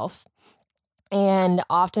itself. And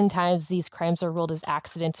oftentimes these crimes are ruled as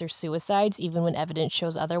accidents or suicides, even when evidence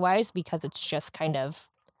shows otherwise, because it's just kind of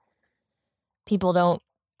people don't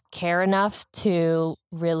care enough to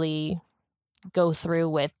really go through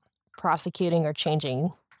with prosecuting or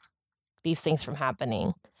changing these things from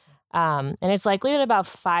happening. And it's likely that about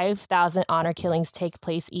 5,000 honor killings take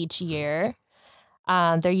place each year.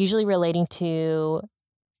 They're usually relating to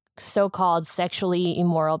so-called sexually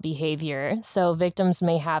immoral behavior. So victims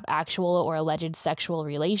may have actual or alleged sexual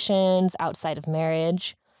relations outside of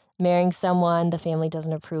marriage, marrying someone the family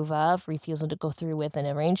doesn't approve of, refusal to go through with an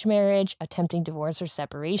arranged marriage, attempting divorce or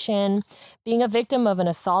separation, being a victim of an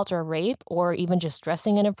assault or rape, or even just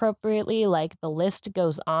dressing inappropriately. Like the list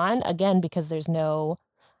goes on, again, because there's no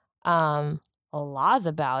laws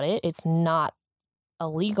about it. It's not a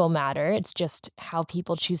legal matter. It's just how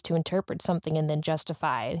people choose to interpret something and then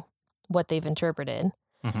justify what they've interpreted.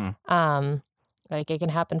 Mm-hmm. Like it can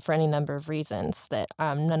happen for any number of reasons that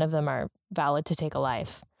none of them are valid to take a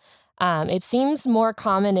life. It seems more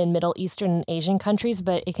common in Middle Eastern and Asian countries,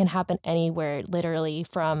 but it can happen anywhere, literally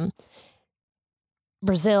from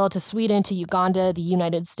Brazil to Sweden to Uganda, the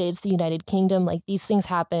United States, the United Kingdom. Like these things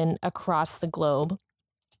happen across the globe.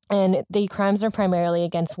 And the crimes are primarily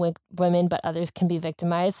against women, but others can be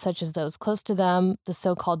victimized, such as those close to them, the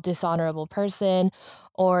so-called dishonorable person,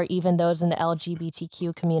 or even those in the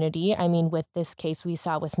LGBTQ community. I mean, with this case we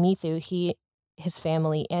saw with Mithu, his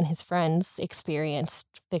family and his friends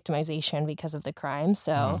experienced victimization because of the crime.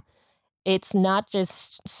 So It's not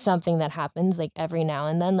just something that happens like every now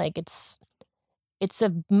and then. Like it's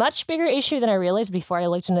a much bigger issue than I realized before I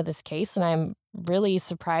looked into this case. And I'm really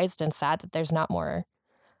surprised and sad that there's not more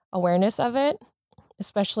awareness of it,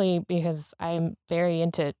 especially because I'm very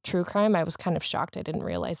into true crime. I was kind of shocked. I didn't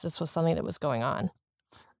realize this was something that was going on.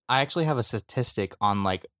 I actually have a statistic on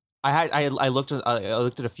like I looked at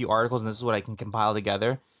a few articles, and this is what I can compile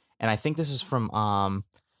together. And I think this is from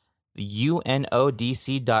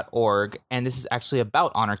UNODC.org, and this is actually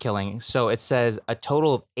about honor killing. So it says a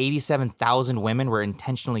total of 87,000 women were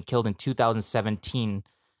intentionally killed in 2017,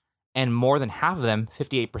 and more than half of them,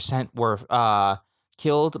 58%, were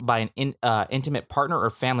killed by an intimate partner or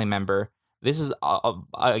family member. This is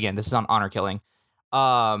again, this is on honor killing.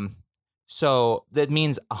 So that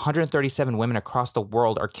means 137 women across the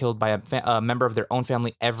world are killed by a member of their own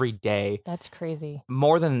family every day. That's crazy.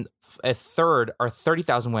 More than a third, or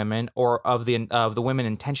 30,000 women, or of the women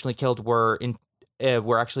intentionally killed were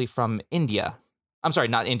actually from India. I'm sorry,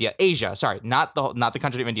 not India, Asia. Sorry, not the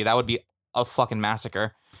country of India. That would be a fucking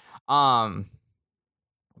massacre. Yeah,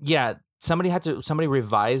 somebody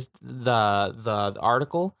revised the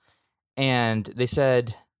article, and they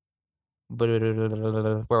said,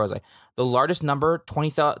 where was I? The largest number,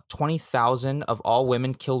 20,000 of all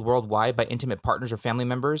women killed worldwide by intimate partners or family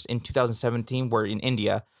members in 2017 were in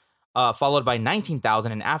India, followed by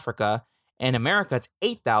 19,000 in Africa. In America, it's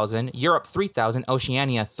 8,000. Europe, 3,000.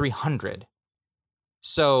 Oceania, 300.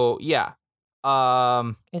 So, yeah.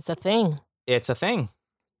 It's a thing. It's a thing.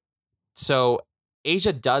 So,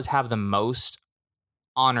 Asia does have the most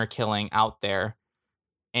honor killing out there.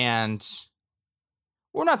 And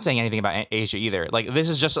we're not saying anything about Asia either. Like, this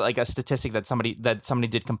is just like a statistic that somebody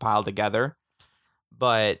did compile together.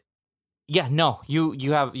 But yeah, no, you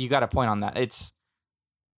got a point on that. It's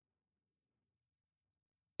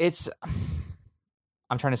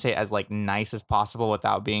I'm trying to say it as like nice as possible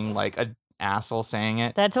without being like an asshole saying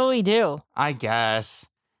it. That's what we do. I guess.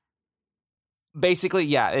 Basically,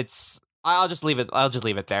 yeah, I'll just leave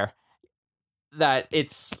it there. That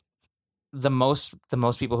it's the most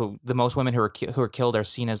women who are killed are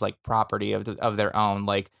seen as like property of their own,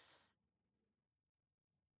 like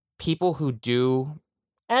people who do.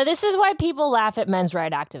 This is why people laugh at men's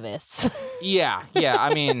rights activists. Yeah.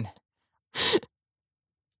 I mean,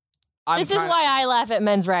 this is why I laugh at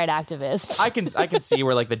men's rights activists. I can see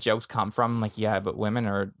where like the jokes come from. Like, yeah, but women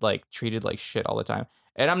are like treated like shit all the time.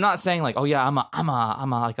 And I'm not saying like, oh yeah, I'm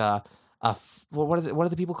like a what is it? What are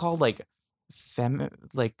the people called? Like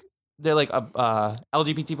like they're like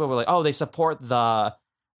LGBT people were like, oh, they support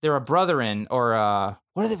they're a brethren, or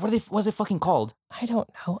what's it fucking called? I don't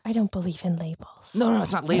know. I don't believe in labels. No,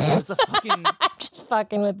 it's not labels. It's a fucking I'm just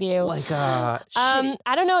fucking with you. Like shit.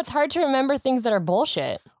 I don't know. It's hard to remember things that are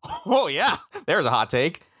bullshit. Oh yeah. There's a hot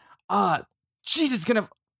take. Jesus,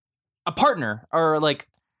 a partner, or like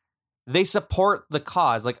they support the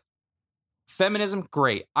cause. Like feminism,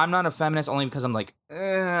 great. I'm not a feminist only because I'm like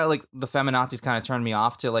the feminazis kind of turned me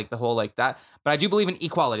off to like the whole like that. But I do believe in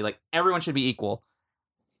equality. Like everyone should be equal.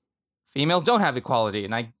 Females don't have equality,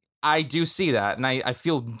 and I do see that, and I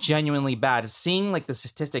feel genuinely bad seeing like the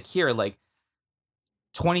statistic here, like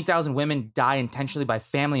 20,000 women die intentionally by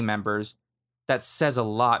family members. That says a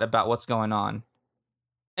lot about what's going on.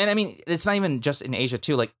 And I mean, it's not even just in Asia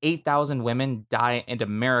too. Like 8,000 women die in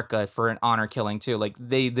America for an honor killing too. Like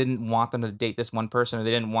they didn't want them to date this one person, or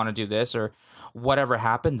they didn't want to do this, or whatever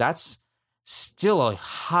happened. That's still a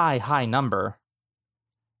high number.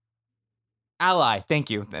 Ally,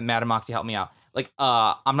 thank you, Madam Moxie, help me out. Like,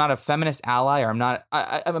 I'm not a feminist ally, or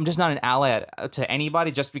I'm just not an ally to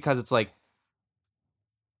anybody, just because it's like,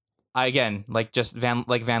 Van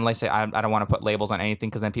Lay say, I don't want to put labels on anything,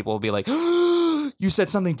 because then people will be like, you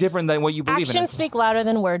said something different than what you believe in. Actions speak louder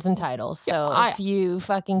than words and titles. So if you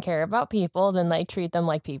fucking care about people, then like treat them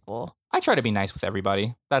like people. I try to be nice with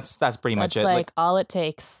everybody. That's pretty much it. That's like all it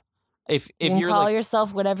takes. If you can you're call like,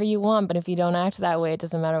 yourself whatever you want, but if you don't act that way, it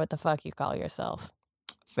doesn't matter what the fuck you call yourself.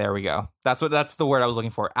 There we go. That's the word I was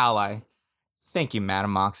looking for. Ally. Thank you,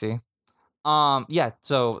 Madam Moxie. Yeah.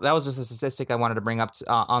 So that was just a statistic I wanted to bring up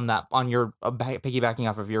on your piggybacking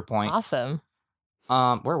off of your point. Awesome.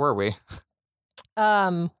 Where were we?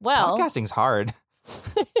 Well, podcasting's hard.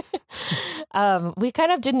 We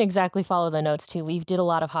kind of didn't exactly follow the notes too. We did a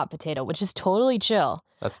lot of hot potato, which is totally chill.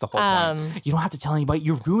 That's the whole point. You don't have to tell anybody.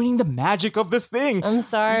 You're ruining the magic of this thing. I'm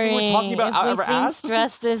sorry. We're talking about out of our ass.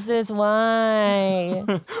 Stress. This is why.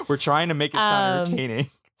 We're trying to make it sound entertaining.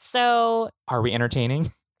 So, are we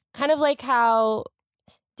entertaining? Kind of like how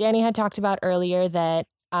Danny had talked about earlier that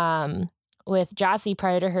with Jassy,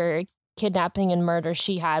 prior to her kidnapping and murder,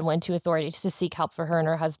 she went to authorities to seek help for her and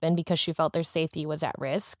her husband because she felt their safety was at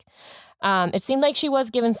risk. It seemed like she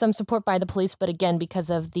was given some support by the police, but again,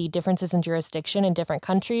 because of the differences in jurisdiction in different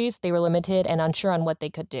countries, they were limited and unsure on what they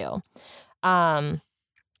could do. Upon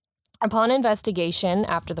investigation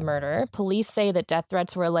after the murder, police say that death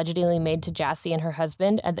threats were allegedly made to Jassy and her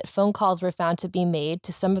husband, and that phone calls were found to be made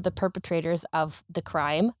to some of the perpetrators of the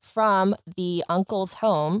crime from the uncle's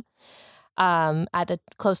home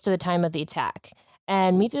close to the time of the attack.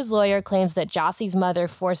 And Mithu's lawyer claims that Jossie's mother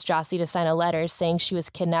forced Jossie to sign a letter saying she was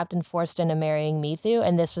kidnapped and forced into marrying Mithu,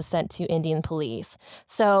 and this was sent to Indian police.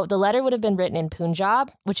 So the letter would have been written in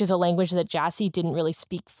Punjab, which is a language that Jossie didn't really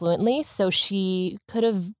speak fluently, so she could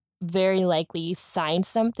have very likely signed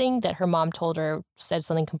something that her mom told her said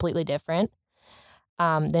something completely different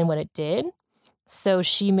than what it did. So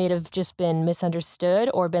she may have just been misunderstood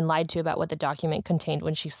or been lied to about what the document contained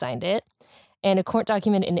when she signed it. And a court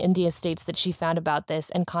document in India states that she found about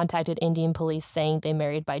this and contacted Indian police saying they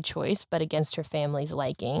married by choice, but against her family's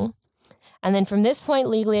liking. And then from this point,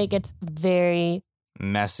 legally, it gets very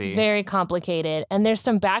messy, very complicated. And there's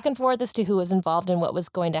some back and forth as to who was involved and what was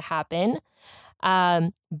going to happen.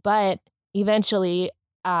 But eventually,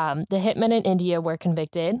 the hitmen in India were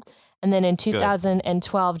convicted. And then in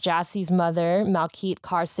 2012, Jossie's mother, Malkeet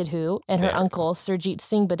Kaur Sidhu, and her uncle, Surjit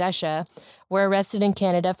Singh Badesha, were arrested in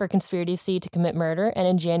Canada for conspiracy to commit murder. And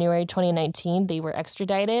in January 2019, they were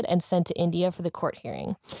extradited and sent to India for the court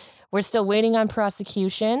hearing. We're still waiting on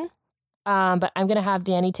prosecution, but I'm going to have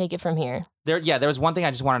Danny take it from here. There was one thing I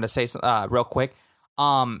just wanted to say real quick.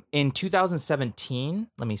 In 2017,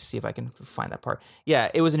 let me see if I can find that part. Yeah,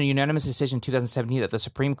 it was in a unanimous decision in 2017 that the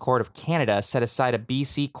Supreme Court of Canada set aside a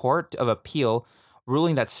BC Court of Appeal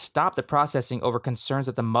ruling that stopped the processing over concerns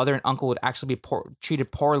that the mother and uncle would actually be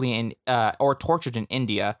treated poorly in or tortured in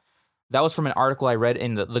India. That was from an article I read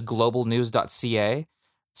in the globalnews.ca.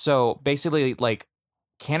 So basically, like,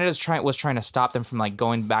 Canada was trying to stop them from like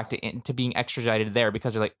going back to being extradited there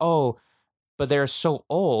because they're like, oh, but they're so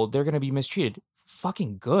old, they're going to be mistreated.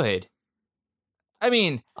 Fucking good. I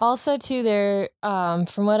mean, also too, there,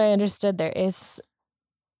 from what I understood, there is,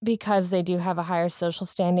 because they do have a higher social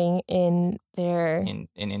standing in their in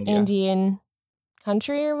India. Indian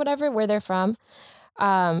country or whatever, where they're from,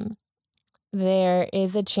 there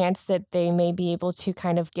is a chance that they may be able to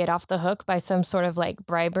kind of get off the hook by some sort of like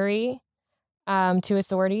bribery to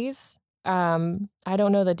authorities. I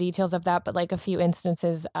don't know the details of that, but like a few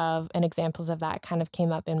instances of and examples of that kind of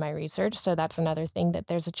came up in my research. So that's another thing, that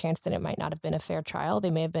there's a chance that it might not have been a fair trial.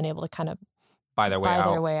 They may have been able to kind of buy their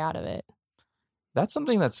way out of it. That's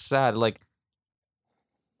something that's sad. Like,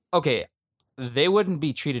 okay, they wouldn't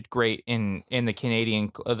be treated great in the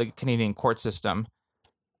Canadian court system.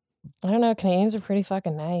 I don't know. Canadians are pretty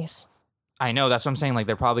fucking nice. I know. That's what I'm saying. Like,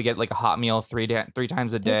 they probably get like a hot meal three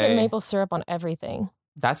times a day. They get maple syrup on everything.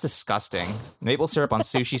 That's disgusting. Maple syrup on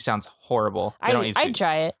sushi sounds horrible. I'd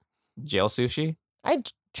try it. Jail sushi? I'd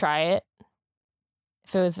try it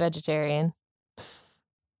if it was vegetarian.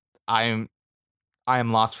 I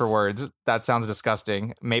am lost for words. That sounds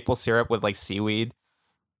disgusting. Maple syrup with like seaweed.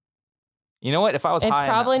 You know what? If I was high, it's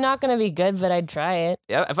probably not going to be good, but I'd try it.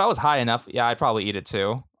 Yeah, if I was high enough, yeah, I'd probably eat it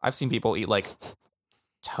too. I've seen people eat like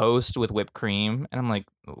toast with whipped cream, and I'm like,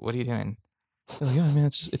 what are you doing? They're like, yeah, man,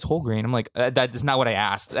 it's whole grain. I'm like, that's not what I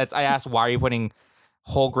asked. I asked, why are you putting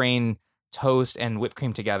whole grain toast and whipped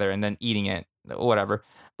cream together and then eating it? Whatever.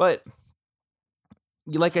 But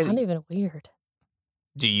it's not even weird.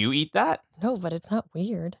 Do you eat that? No, but it's not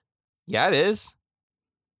weird. Yeah, it is.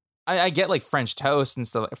 I get like French toast and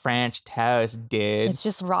stuff. French toast, dude. It's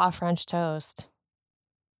just raw French toast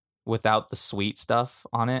without the sweet stuff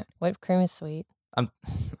on it. Whipped cream is sweet. All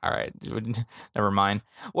right, never mind.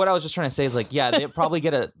 What I was just trying to say is like, yeah, they probably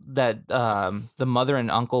get the mother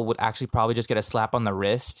and uncle would actually probably just get a slap on the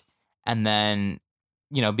wrist and then,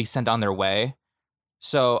 be sent on their way.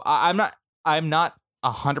 So I'm not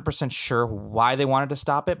 100% sure why they wanted to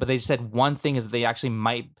stop it, but they said one thing is that they actually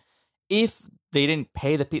might, if they didn't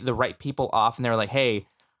pay the right people off and they're like, hey,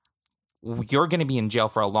 you're going to be in jail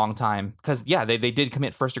for a long time. Because, yeah, they did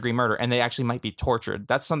commit first-degree murder, and they actually might be tortured.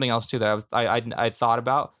 That's something else, too, that I thought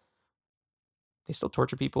about. They still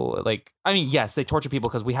torture people? Like, I mean, yes, they torture people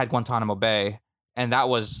because we had Guantanamo Bay, and that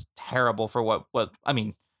was terrible for what I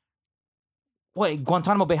mean,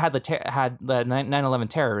 Guantanamo Bay had the 9/11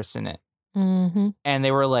 terrorists in it. Mm-hmm. And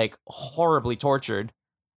they were, like, horribly tortured.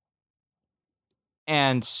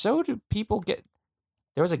 And so do people get...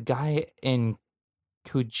 There was a guy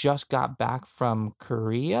who just got back from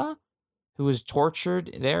Korea, who was tortured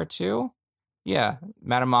there too. Yeah,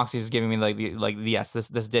 Madam Moxie is giving me yes,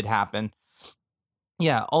 this did happen.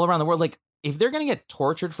 Yeah, all around the world. Like, if they're gonna get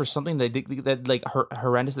tortured for something that like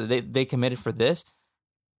horrendous that they committed for this,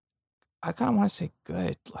 I kind of want to say,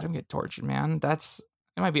 good, let them get tortured, man. It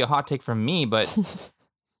might be a hot take from me, but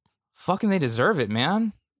fucking they deserve it,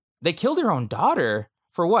 man. They killed their own daughter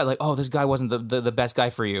for what? Like, oh, this guy wasn't the best guy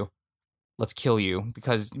for you. Let's kill you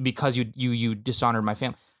because you dishonored my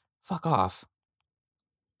family. Fuck off.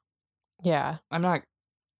 Yeah. I'm not.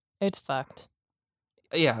 It's fucked.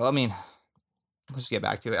 Yeah, I mean, let's just get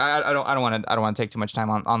back to it. I don't want to take too much time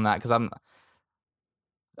on that because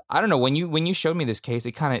I don't know, when you showed me this case,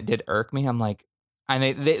 it kind of did irk me. I'm like, and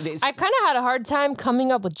they I kind of had a hard time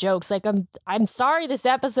coming up with jokes. Like, I'm sorry this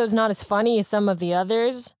episode's not as funny as some of the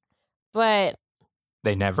others, but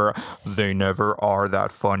they never are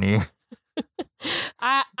that funny.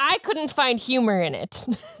 I couldn't find humor in it.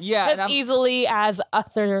 Yeah, as easily as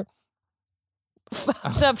other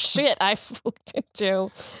fucked up shit I've looked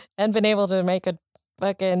into and been able to make a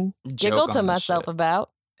fucking giggle to myself about.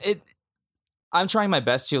 I'm trying my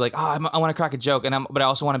best to like, I want to crack a joke, but I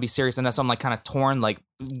also want to be serious, and that's why I'm like kind of torn, like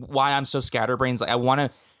why I'm so scatterbrained. Like I want to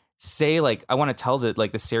say, like I want to tell the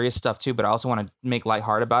serious stuff too, but I also want to make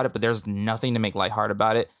lighthearted about it. But there's nothing to make lighthearted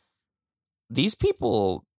about it. These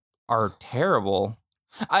people are terrible.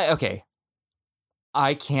 I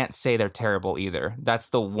can't say they're terrible either. That's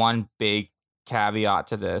the one big caveat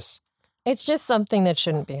to this. It's just something that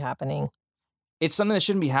shouldn't be happening. It's something that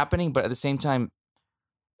shouldn't be happening, but at the same time.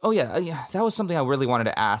 Oh yeah, that was something I really wanted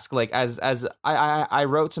to ask. Like as I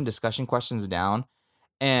wrote some discussion questions down,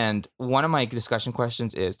 and one of my discussion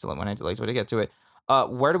questions is to get to it.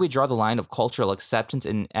 Where do we draw the line of cultural acceptance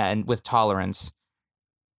and with tolerance?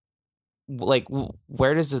 Like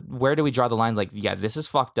where do we draw the line? Like, yeah, this is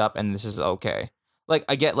fucked up and this is okay. Like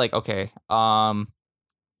I get like, okay,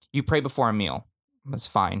 you pray before a meal, that's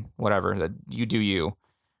fine, whatever. That you do you,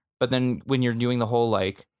 but then when you're doing the whole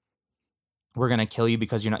like, we're gonna kill you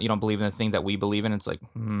because you don't believe in the thing that we believe in. It's like,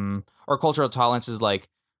 Or cultural tolerance is like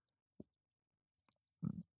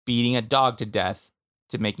beating a dog to death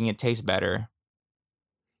to making it taste better.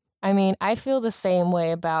 I mean, I feel the same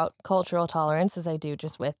way about cultural tolerance as I do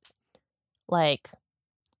just with, like,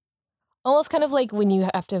 almost kind of like when you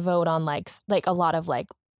have to vote on like a lot of like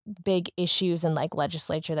big issues in like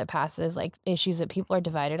legislature that passes, like issues that people are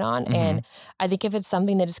divided on. Mm-hmm. And I think if it's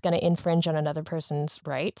something that is going to infringe on another person's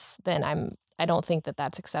rights, then I don't think that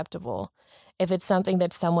that's acceptable. If it's something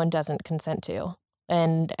that someone doesn't consent to.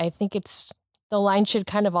 And I think the line should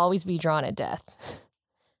kind of always be drawn at death.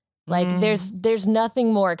 Like there's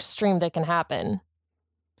nothing more extreme that can happen.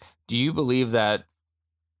 Do you believe that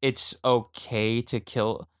it's okay to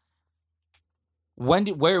kill? Where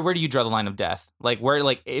do you draw the line of death? Like where,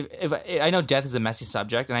 like if I know death is a messy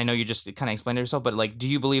subject, and I know you just kind of explained it yourself, but like, do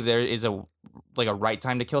you believe there is a right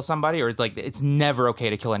time to kill somebody, or it's like it's never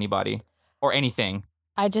okay to kill anybody or anything?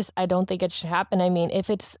 I don't think it should happen. I mean,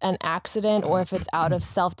 if it's an accident or if it's out of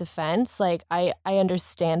self-defense, like I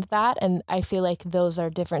understand that, and I feel like those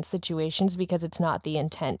are different situations because it's not the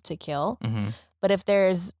intent to kill. Mm-hmm. But if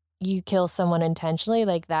you kill someone intentionally,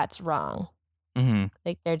 like that's wrong. Mm-hmm.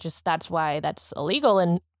 Like that's why that's illegal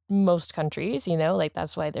in most countries, like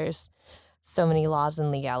that's why there's so many laws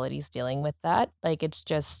and legalities dealing with that. Like it's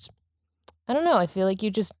just, I don't know. I feel like you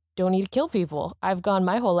just don't need to kill people. I've gone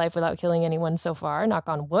my whole life without killing anyone so far, knock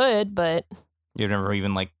on wood, but. You've never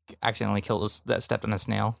even like accidentally killed that step in a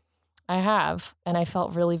snail? I have, and I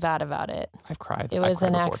felt really bad about it. I've cried. It was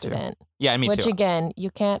an accident. Too. Yeah, me too. Which again, you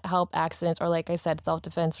can't help accidents, or like I said,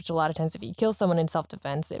 self-defense, which a lot of times if you kill someone in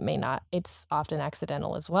self-defense, it's often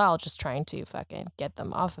accidental as well, just trying to fucking get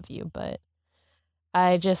them off of you. But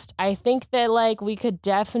I think that like we could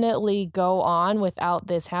definitely go on without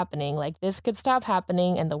this happening. Like this could stop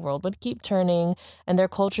happening and the world would keep turning and their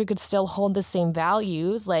culture could still hold the same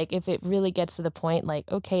values. Like if it really gets to the point,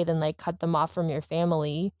 like, okay, then like cut them off from your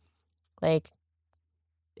family. Like,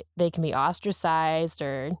 they can be ostracized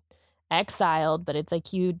or exiled, but it's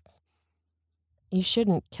like you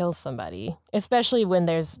shouldn't kill somebody, especially when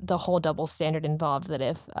there's the whole double standard involved that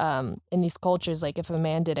if, in these cultures, like if a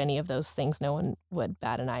man did any of those things, no one would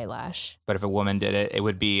bat an eyelash. But if a woman did it, it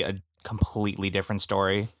would be a completely different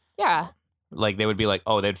story. Yeah. Like, they would be like,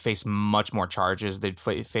 they'd face much more charges. They'd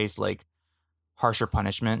face, like, harsher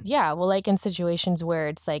punishment. Yeah, well, like in situations where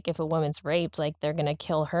it's like if a woman's raped, like they're gonna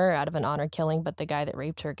kill her out of an honor killing, but the guy that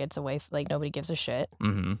raped her gets away. Like nobody gives a shit.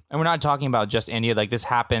 Mm-hmm. And we're not talking about just India. Like this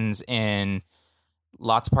happens in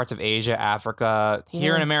lots of parts of Asia, Africa,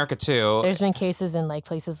 here in America too. There's been cases in like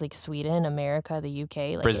places like Sweden, America, the UK,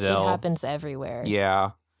 like Brazil. It happens everywhere. Yeah.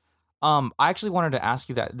 I actually wanted to ask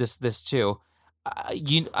you that this too.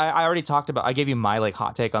 I already talked about. I gave you my like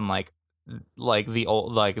hot take on like the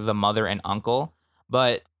old, like the mother and uncle,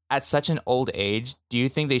 but at such an old age, do you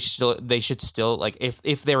think they should still like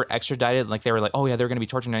if they were extradited, like they were like, oh yeah, they're going to be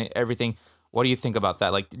torturing and everything? What do you think about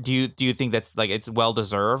that? Like, do you think that's like it's well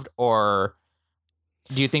deserved, or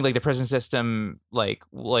do you think like the prison system like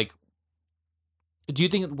do you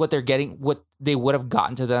think what they're getting, what they would have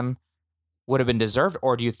gotten to them would have been deserved,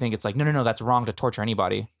 or do you think it's like no, that's wrong to torture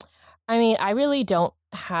anybody? I mean, I really don't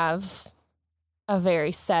have a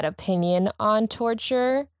very set opinion on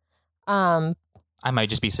torture. I might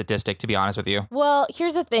just be sadistic, to be honest with you. Well,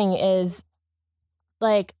 here's the thing is,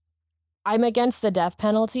 like, I'm against the death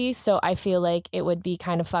penalty, so I feel like it would be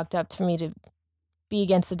kind of fucked up for me to be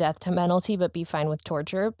against the death penalty but be fine with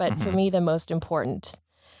torture. But for me, the most important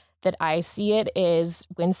that I see it is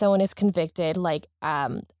when someone is convicted, like,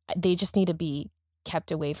 they just need to be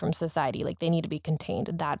kept away from society. Like, they need to be contained.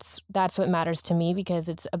 And that's what matters to me, because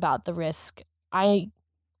it's about the risk. I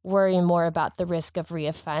worry more about the risk of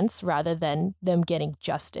reoffense rather than them getting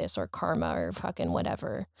justice or karma or fucking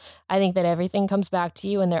whatever. I think that everything comes back to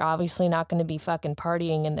you, and they're obviously not going to be fucking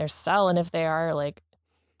partying in their cell. And if they are, like,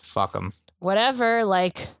 fuck them. Whatever.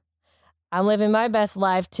 Like, I'm living my best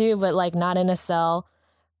life too, but like not in a cell.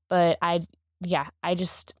 But I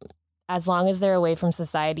just, as long as they're away from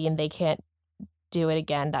society and they can't do it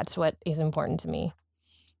again, that's what is important to me.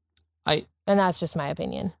 And that's just my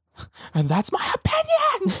opinion. And that's my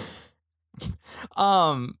opinion.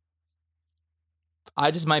 I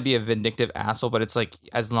just might be a vindictive asshole, but it's like,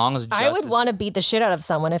 as long as justice... I would want to beat the shit out of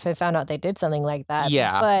someone if I found out they did something like that.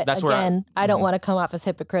 Yeah, but that's again, I don't want to come off as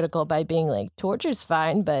hypocritical by being like, torture's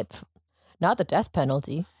fine, but not the death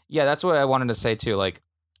penalty. Yeah, that's what I wanted to say too. Like,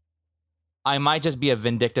 I might just be a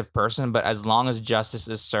vindictive person, but as long as justice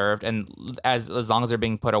is served and as long as they're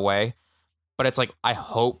being put away, but it's like, I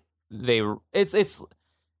hope it's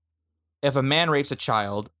if a man rapes a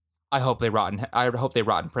child, I hope they rot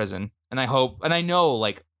in prison. And I know,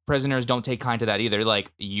 like, prisoners don't take kind to that either.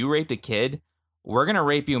 Like, you raped a kid, we're going to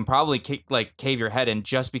rape you and probably cave your head in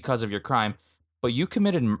just because of your crime. But you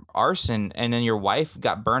committed arson and then your wife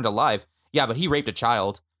got burned alive. Yeah, but he raped a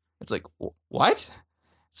child. It's like, what?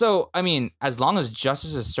 So, I mean, as long as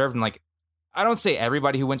justice is served, and like, I don't say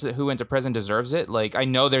everybody who went to prison deserves it. Like, I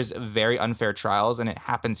know there's very unfair trials and it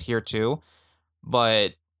happens here too.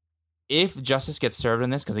 But if justice gets served in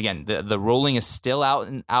this, because again, the ruling is still out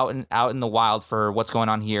in the wild for what's going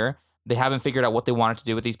on here. They haven't figured out what they wanted to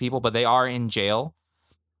do with these people, but they are in jail.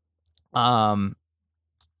 I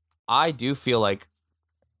do feel like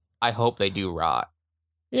I hope they do rot.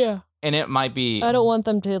 Yeah. And it might be... I don't want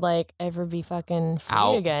them to, like, ever be fucking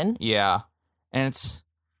free again. Yeah. And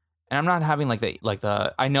I'm not having,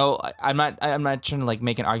 I know, I'm not trying to, like,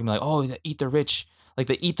 make an argument like, oh, eat the rich... Like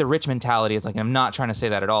the eat the rich mentality. It's like, I'm not trying to say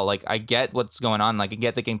that at all. Like, I get what's going on. Like, I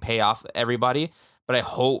get they can pay off everybody, but I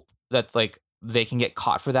hope that, like, they can get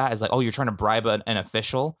caught for that as like, oh, you're trying to bribe an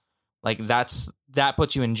official. Like, that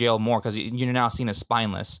puts you in jail more because you're now seen as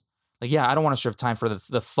spineless. Like, yeah, I don't want to serve time for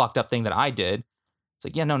the fucked up thing that I did. It's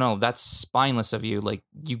like, yeah, no, that's spineless of you. Like,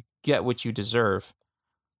 you get what you deserve.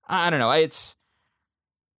 I don't know.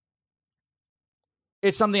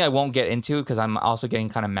 It's something I won't get into because I'm also getting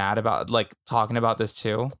kind of mad about, like, talking about this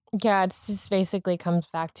too. Yeah, it's just basically comes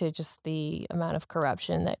back to just the amount of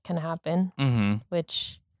corruption that can happen,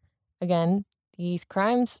 which, again, these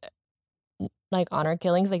crimes, like honor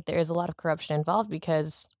killings, like there is a lot of corruption involved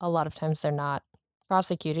because a lot of times they're not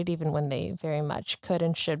prosecuted even when they very much could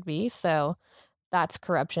and should be. So that's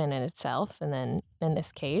corruption in itself. And then in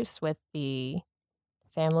this case, with the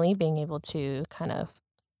family being able to kind of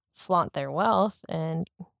flaunt their wealth and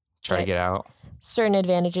try to get out certain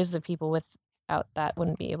advantages that people without that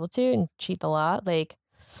wouldn't be able to, and cheat the law, like,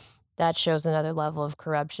 that shows another level of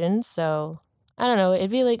corruption. So I don't know,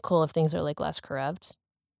 it'd be like cool if things are like less corrupt.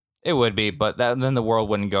 It would be, but then the world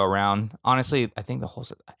wouldn't go around. Honestly, I think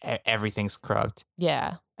everything's corrupt.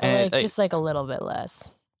 Yeah, and like just like a little bit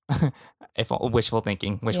less. If wishful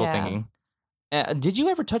thinking. Did you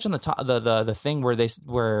ever touch on the thing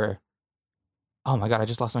where oh my God, I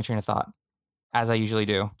just lost my train of thought, as I usually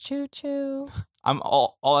do. Choo choo. I'm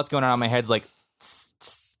all that's going on in my head's like,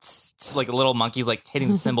 like little monkeys like hitting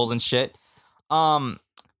the cymbals and shit. Fuck,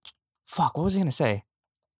 what was I gonna say?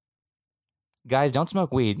 Guys, don't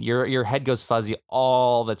smoke weed. Your head goes fuzzy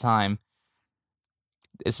all the time,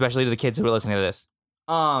 especially to the kids who are listening to this.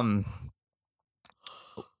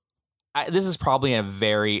 This is probably a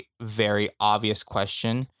very, very obvious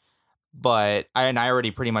question, but I already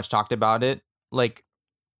pretty much talked about it. Like,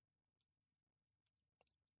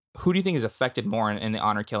 who do you think is affected more in the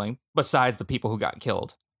honor killing besides the people who got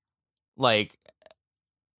killed? Like,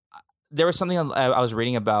 there was something I was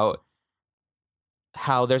reading about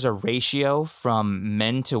how there's a ratio from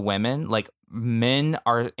men to women. Like, men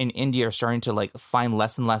in India are starting to like find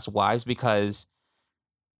less and less wives because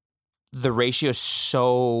the ratio is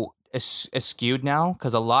so skewed now.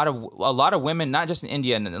 Because a lot of women, not just in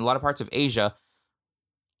India and in a lot of parts of Asia,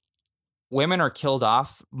 women are killed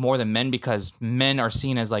off more than men because men are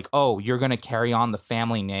seen as like, oh, you're going to carry on the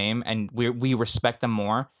family name and we respect them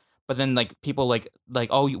more. but then like people like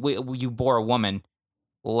oh you bore a woman,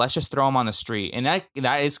 let's just throw them on the street, and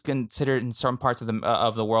that is considered in some parts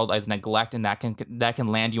of the world as neglect, and that can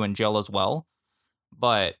land you in jail as well.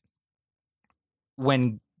 But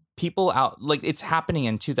when people out, like, it's happening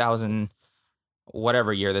in 2000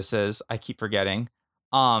 whatever year this is, I keep forgetting.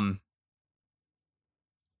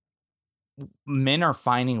 Men are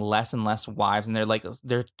finding less and less wives, and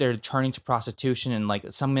they're turning to prostitution, and like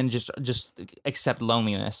some men just accept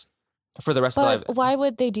loneliness for the rest of their life. Why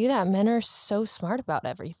would they do that? Men are so smart about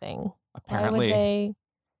everything. Apparently.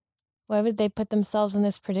 Why would they put themselves in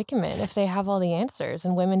this predicament if they have all the answers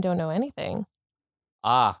and women don't know anything?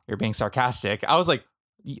 You're being sarcastic. I was like,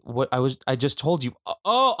 what? I just told you.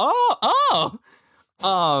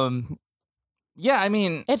 Yeah, I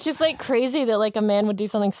mean, it's just like crazy that like a man would do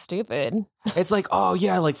something stupid. It's like, oh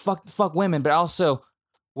yeah, like fuck women, but also,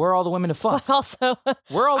 where are all the women to fuck? But also,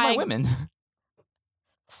 where are all my women?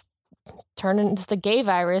 Turning into the gay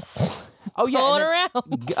virus. Oh yeah, going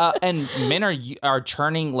around. And men are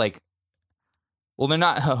turning like, well, they're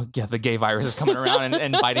not. Oh yeah, the gay virus is coming around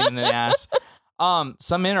and biting them in the ass.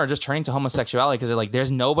 Some men are just turning to homosexuality because they're like, there's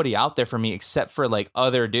nobody out there for me except for like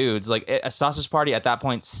other dudes. Like a sausage party at that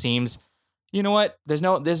point seems, you know what? This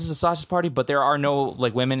is a sausage party, but there are no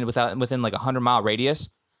like women within like 100-mile radius.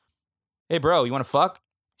 Hey bro, you want to fuck?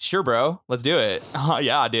 Sure, bro. Let's do it. Oh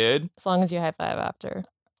yeah, dude. As long as you high five after.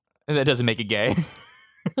 And that doesn't make it gay.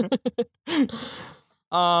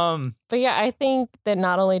 But yeah, I think that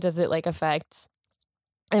not only does it like affect,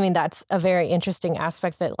 I mean, that's a very interesting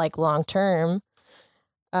aspect that like long term,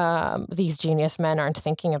 these genius men aren't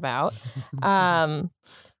thinking about.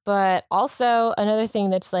 But also another thing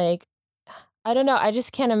that's like, I don't know, I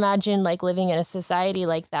just can't imagine like living in a society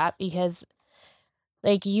like that because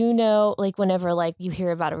like, you know, like whenever like you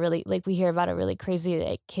hear about we hear about a really crazy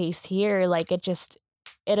like case here, like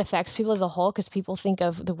it affects people as a whole because people think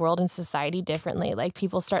of the world and society differently. Like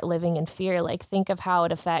people start living in fear. Like think of how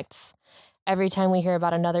it affects every time we hear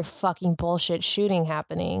about another fucking bullshit shooting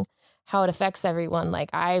happening, how it affects everyone.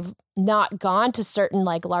 Like I've not gone to certain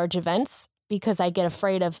like large events because I get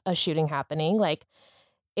afraid of a shooting happening. Like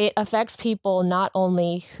it affects people not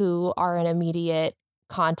only who are in immediate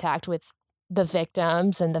contact with the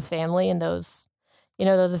victims and the family and those, you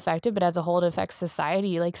know, those affected, but as a whole, it affects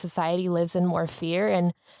society. Like society lives in more fear.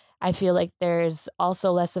 And I feel like there's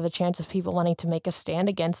also less of a chance of people wanting to make a stand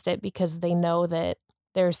against it because they know that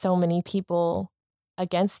there are so many people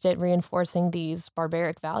against it reinforcing these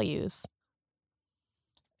barbaric values.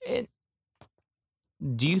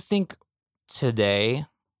 Do you think today,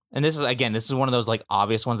 and this is one of those like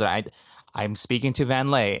obvious ones that I'm speaking to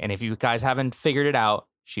Van Lay, and if you guys haven't figured it out,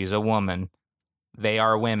 she's a woman. They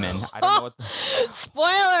are women. I don't know what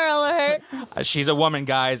Spoiler alert. She's a woman,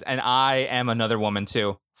 guys, and I am another woman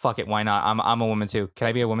too. Fuck it, why not? I'm a woman too. Can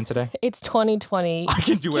I be a woman today? It's 2020. I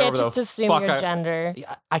can do whatever the fuck. Can't just assume your gender.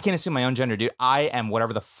 I can't assume my own gender, dude. I am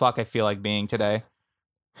whatever the fuck I feel like being today.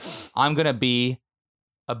 I'm gonna be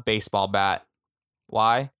a baseball bat.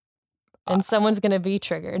 Why? And someone's gonna be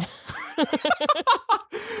triggered.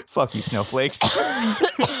 Fuck you, snowflakes.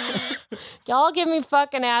 Y'all give me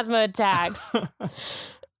fucking asthma attacks.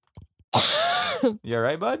 You all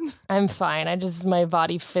right, bud? I'm fine. My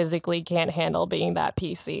body physically can't handle being that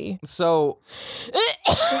PC. So,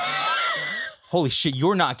 holy shit,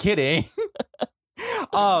 you're not kidding.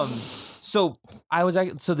 So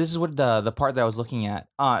this is what the part that I was looking at.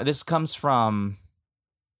 This comes from,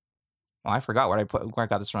 I forgot where I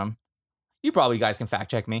got this from. You guys can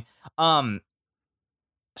fact check me.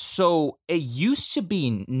 So it used to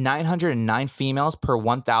be 909 females per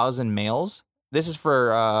 1,000 males. This is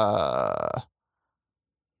for,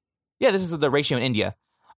 this is the ratio in India.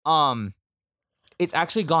 It's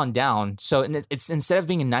actually gone down. So it's instead of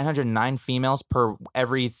being 909 females per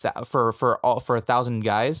every for 1,000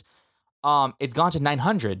 guys, it's gone to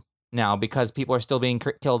 900 now because people are still being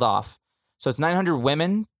killed off. So it's 900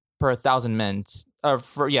 women per 1,000 men.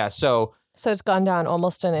 So it's gone down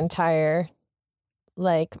almost an entire,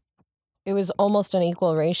 like, it was almost an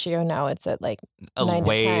equal ratio. Now it's at like 9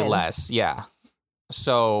 way to 10. less. Yeah.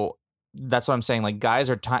 So that's what I'm saying. Like guys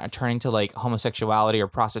are turning to like homosexuality or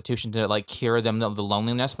prostitution to like cure them of the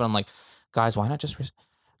loneliness. But I'm like, guys, why not just,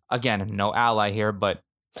 again, no ally here, but.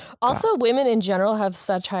 Also, women in general have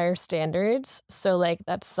such higher standards. So like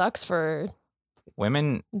that sucks for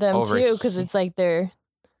women them too. Cause it's like the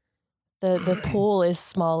pool is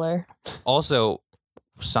smaller. Also,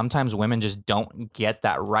 sometimes women just don't get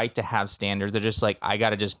that right to have standards. They're just like, I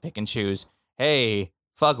gotta just pick and choose. Hey,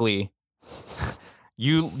 fugly,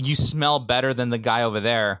 you smell better than the guy over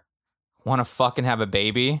there. Want to fucking have a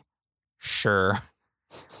baby? Sure.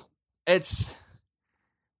 it's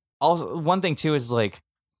also one thing too is like,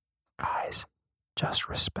 guys, just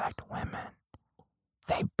respect women.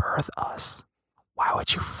 They birth us. Why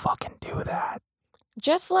would you fucking do that?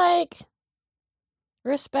 Just like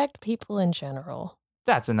respect people in general.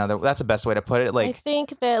 That's the best way to put it. I Like,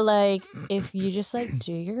 think that like if you just like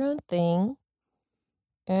do your own thing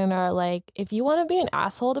and are like if you want to be an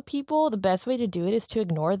asshole to people, the best way to do it is to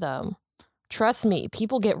ignore them. Trust me,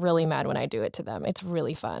 people get really mad when I do it to them. It's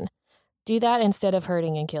really fun. Do that instead of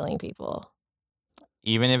hurting and killing people.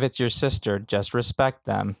 even if it's your sister, just respect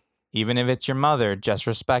them. Even if it's your mother, just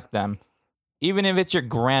respect them. Even if it's your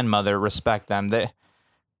grandmother, respect them.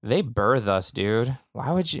 They birth us, dude.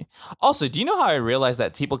 Why would you? Also, do you know how I realized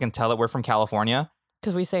that people can tell that we're from California?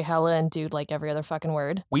 Because we say hella and dude like every other fucking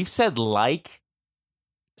word. We've said like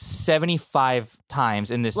 75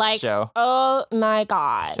 times in this Like, show. oh my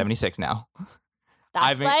God. 76 now. That's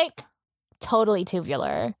I've been- like totally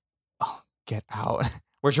tubular. Get out.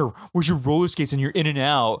 Where's your roller skates and your in and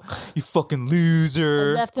out? You fucking I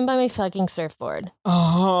loser. left them by my fucking surfboard.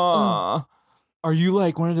 Are you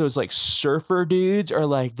like one of those like surfer dudes or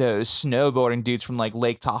like those snowboarding dudes from like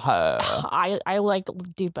Lake Tahoe? I like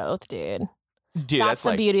do both, dude. Dude, That's the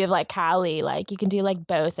like, beauty of like Cali. Like you can do like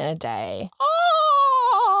both in a day.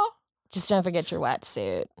 Just don't forget your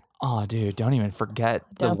wetsuit. Oh, dude, don't even forget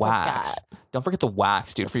the Don't wax. Don't forget the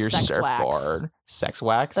wax, dude, The for your sex wax. surfboard. Sex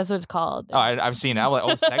wax? That's what it's called. Oh, I've seen it. I'm like,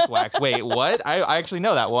 oh, sex wax. Wait, what? I actually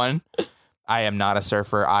know that one. I am not a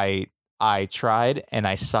surfer. I tried and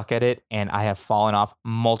I suck at it and I have fallen off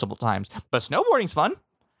multiple times. But snowboarding's fun.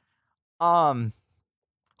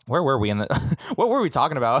 Where were we in the what were we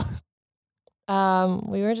talking about?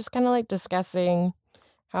 We were just kind of like discussing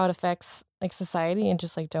how it affects like society and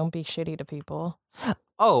just like don't be shitty to people.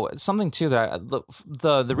 Oh, something too that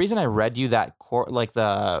the reason I read you that like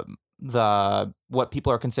the what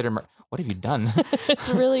people are considered what have you done? It's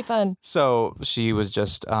really fun. So she was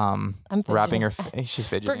just I'm wrapping fidgeting. her she's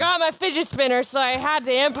fidgeting. Forgot my fidget spinner, so I had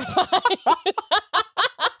to improvise. I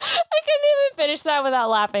couldn't even finish that without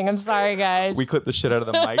laughing. I'm sorry, guys. We clipped the shit out of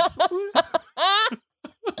the mics.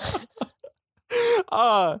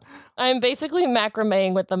 I'm basically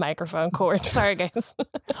macrameing with the microphone cord. Sorry, guys.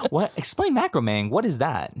 What? Explain macrameing. What is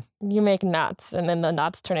that? You make knots, and then the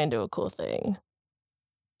knots turn into a cool thing.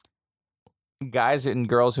 Guys and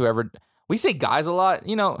girls, whoever we say guys a lot.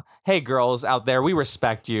 You know, hey girls out there, we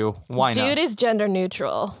respect you. Why not? Dude is gender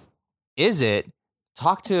neutral. Is it?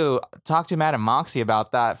 Talk to Madam Moxie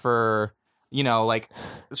about that. For like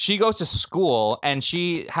she goes to school and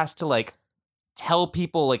she has to like tell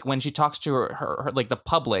people like when she talks to her like the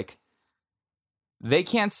public, they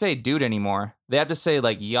can't say dude anymore. They have to say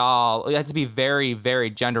like y'all. It has to be very,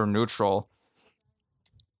 very gender neutral.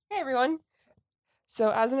 Hey everyone.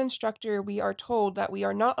 So as an instructor, we are told that we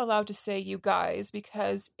are not allowed to say you guys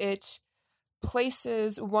because it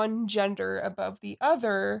places one gender above the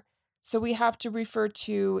other. So we have to refer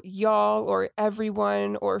to y'all or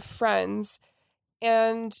everyone or friends.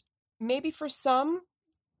 And maybe for some,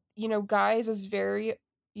 guys is very,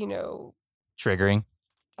 Triggering.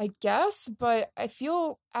 I guess, but I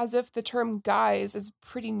feel as if the term guys is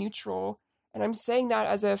pretty neutral. And I'm saying that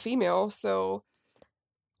as a female, so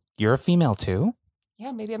You're a female too?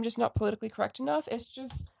 yeah, maybe I'm just not politically correct enough. It's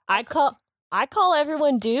just I call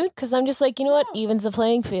everyone dude because I'm just like, you know what? Evens the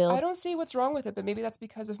playing field. I don't see what's wrong with it, but maybe that's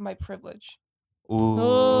because of my privilege. Ooh.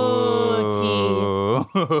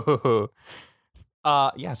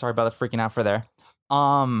 Yeah, sorry about the freaking out for there.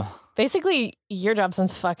 Basically, your job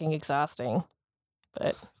sounds fucking exhausting.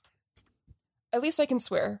 But At least I can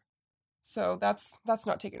swear. So that's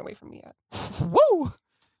not taken away from me yet. Woo!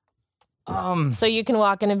 so you can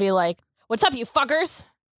walk in and be like, "What's up, you fuckers?"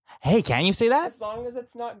 Hey, can you say that? As long as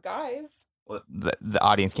it's not guys. Well, the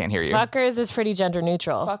audience can't hear you. Fuckers is pretty gender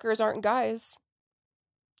neutral. Fuckers aren't guys.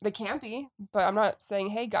 They can be, but I'm not saying,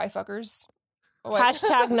 hey, guy fuckers. What?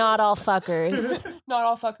 Hashtag not all fuckers. Not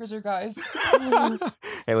all fuckers are guys.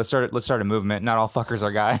 Hey, let's start a movement. Not all fuckers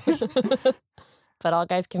are guys. But all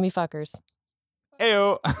guys can be fuckers.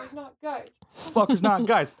 Ayo. Fuckers not guys. Fuckers not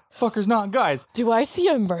guys. Fuckers not guys. Do I see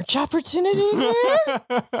a merch opportunity here?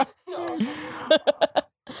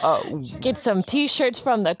 Get some t-shirts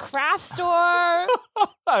from the craft store.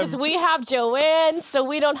 Because we have Joanne, so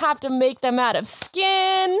we don't have to make them out of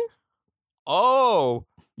skin. Oh,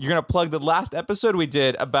 you're going to plug the last episode we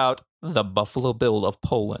did about the Buffalo Bill of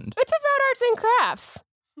Poland. It's about arts and crafts.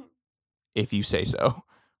 If you say so.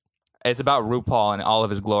 It's about RuPaul and all of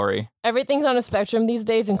his glory. Everything's on a spectrum these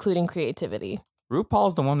days, including creativity.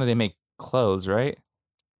 RuPaul's the one that they make clothes, right?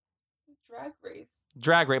 Drag race.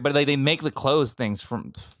 Drag race, but they make the clothes things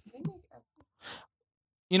from...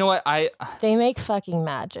 You know what? They make fucking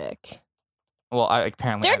magic. Well,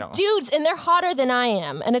 apparently I They're don't. dudes and they're hotter than I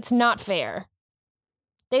am, and it's not fair.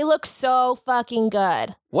 They look so fucking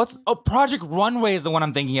good. Project Runway is the one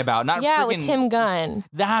I'm thinking about. Not Yeah, freaking, with Tim Gunn.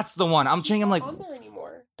 That's the one. I'm thinking like on there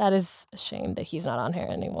anymore. That is a shame that he's not on here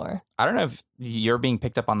anymore. I don't know if you're being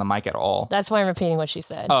picked up on the mic at all. That's why I'm repeating what she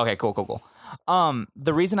said. Oh, okay, cool.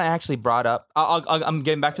 The reason I actually brought up, I'm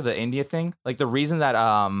getting back to the India thing. Like the reason that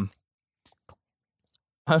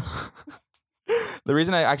the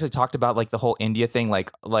reason I actually talked about like the whole India thing,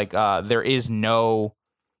 like there is nothing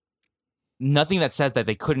that says that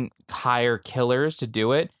they couldn't hire killers to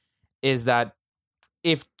do it, is that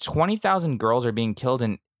if 20,000 girls are being killed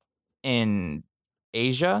in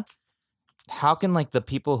Asia, how can like the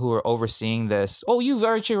people who are overseeing this? Oh, you've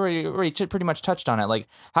already pretty much touched on it. Like,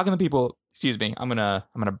 how can the people? Excuse me, I'm gonna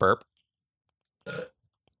burp.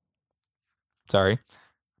 Sorry,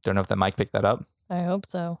 don't know if the mic picked that up. I hope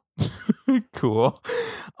so. Cool.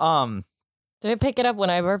 Did it pick it up when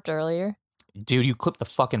I burped earlier? Dude, you clipped the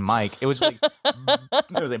fucking mic. It was just like,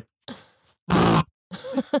 it was like.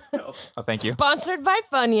 Oh, thank you. Sponsored by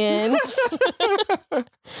Funyuns.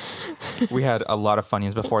 We had a lot of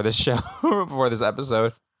Funyuns before this show, before this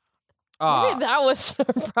episode. Maybe that was a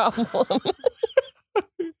problem.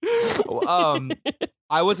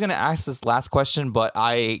 I was gonna ask this last question, but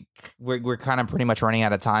we're kind of pretty much running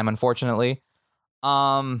out of time, unfortunately.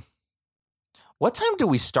 What time do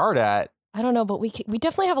we start at? I don't know, but we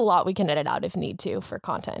definitely have a lot we can edit out if need to for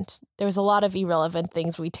content. There was a lot of irrelevant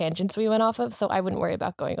tangents we went off of, so I wouldn't worry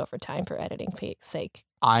about going over time for editing sake.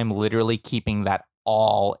 I'm literally keeping that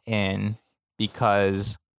all in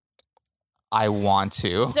because I want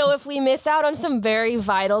to. So if we miss out on some very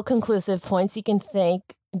vital, conclusive points, you can thank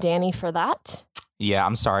Danny for that. Yeah,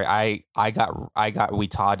 I'm sorry. I got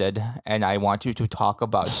retarded, and I want you to talk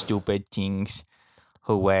about stupid things.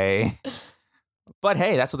 Away. But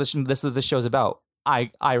hey, that's what this show's about. I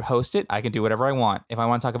host it. I can do whatever I want. If I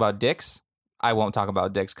want to talk about dicks, I won't talk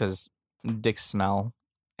about dicks because dicks smell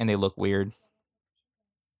and they look weird.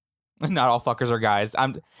 Not all fuckers are guys.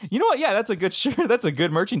 You know what? Yeah, that's a good shirt. That's a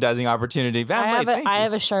good merchandising opportunity. Van Lay, I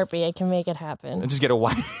have a Sharpie. I can make it happen. And just get a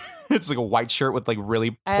white. It's like a white shirt with like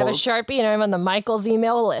really. I have a Sharpie and I'm on the Michaels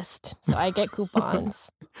email list, so I get coupons.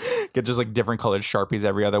 Get just like different colored Sharpies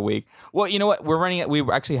every other week. Well, you know what? We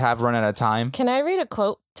actually have run out of time. Can I read a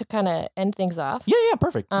quote to kind of end things off? Yeah,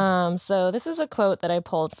 perfect. So this is a quote that I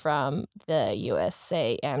pulled from the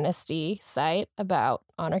USA Amnesty site about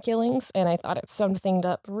honor killings, and I thought it summed things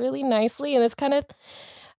up really nicely. And this kind of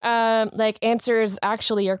answers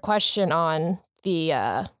actually your question on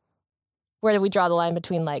the where do we draw the line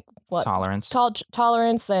between like what tolerance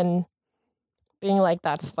and being like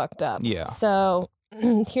that's fucked up. Yeah. So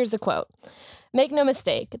here's a quote. Make no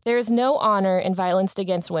mistake, there is no honor in violence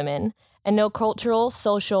against women, and no cultural,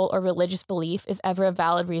 social, or religious belief is ever a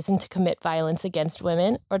valid reason to commit violence against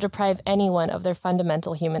women or deprive anyone of their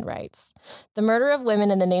fundamental human rights. The murder of women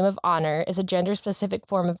in the name of honor is a gender-specific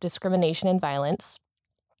form of discrimination and violence,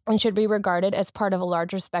 and should be regarded as part of a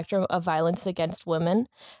larger spectrum of violence against women,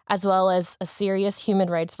 as well as a serious human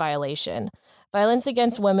rights violation. Violence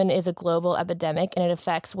against women is a global epidemic, and it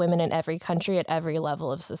affects women in every country at every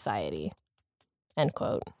level of society. End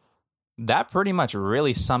quote. That pretty much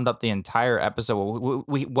really summed up the entire episode.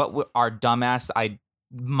 What our dumbass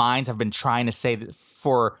minds have been trying to say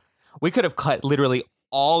we could have cut literally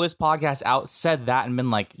all this podcast out, said that, and been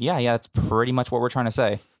like, yeah, that's pretty much what we're trying to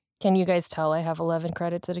say. Can you guys tell I have 11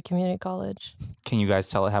 credits at a community college? Can you guys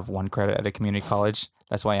tell I have 1 credit at a community college?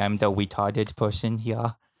 That's why I'm the retarded person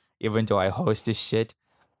here. Even though I host this shit,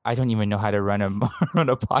 I don't even know how to run a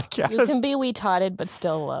podcast. You can be retarded, but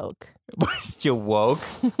still woke. Still woke?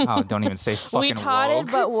 Oh, don't even say fucking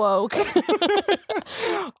retarded, but woke.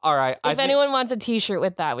 All right. If anyone wants a t-shirt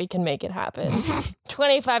with that, we can make it happen.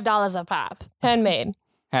 $25 a pop. Handmade.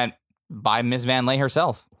 And by Miss Van Lay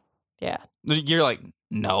herself. Yeah. You're like,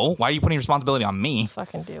 no, why are you putting responsibility on me?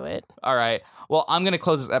 Fucking do it. All right. Well, I'm going to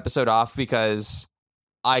close this episode off because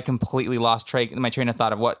I completely lost my train of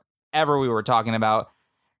thought of whatever we were talking about.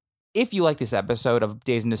 If you like this episode of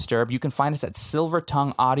Dazed and Disturbed, you can find us at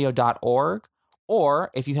silvertongueaudio.org.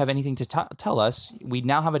 Or if you have anything to tell us, we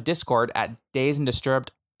now have a Discord at Dazed and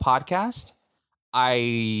Disturbed Podcast.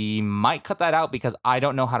 I might cut that out because I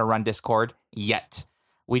don't know how to run Discord yet.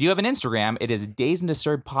 We do have an Instagram. It is Dazed and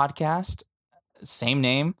Disturbed Podcast. Same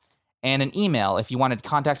name, and an email if you want to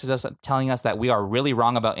contact us telling us that we are really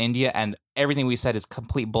wrong about India and everything we said is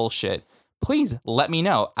complete bullshit. Please let me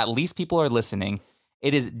know. At least people are listening.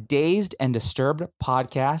 It is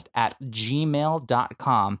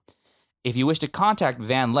dazedanddisturbedpodcast@gmail.com. If you wish to contact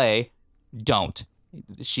Van Lay, don't.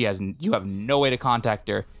 You have no way to contact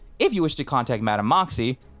her. If you wish to contact Madame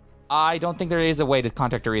Moxie, I don't think there is a way to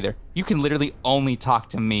contact her either. You can literally only talk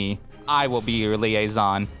to me. I will be your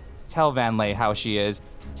liaison. Tell Van Lay how she is.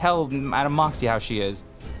 Tell Madame Moxie how she is.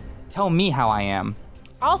 Tell me how I am.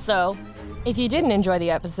 Also, if you didn't enjoy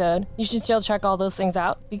the episode, you should still check all those things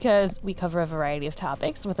out because we cover a variety of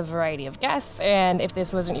topics with a variety of guests. And if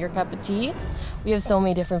this wasn't your cup of tea, we have so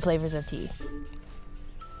many different flavors of tea.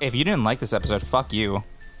 If you didn't like this episode, fuck you.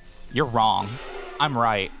 You're wrong. I'm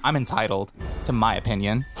right. I'm entitled to my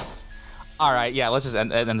opinion. All right, yeah, let's just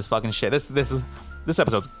end this fucking shit. This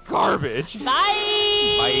episode's garbage.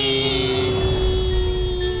 Bye. Bye.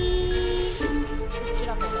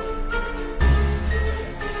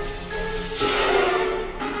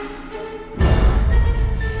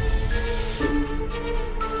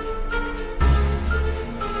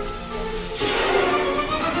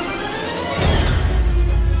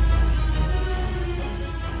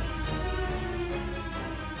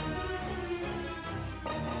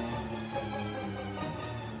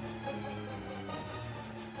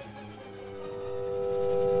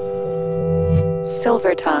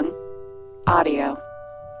 Silver Tongue Audio.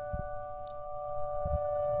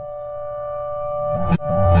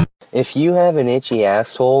 If you have an itchy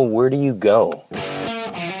asshole, where do you go?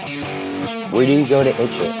 Where do you go to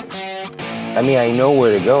itch it? I mean, I know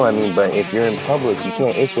where to go, but if you're in public, you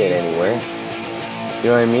can't itch it anywhere. You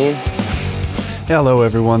know what I mean? Hello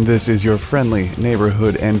everyone, this is your friendly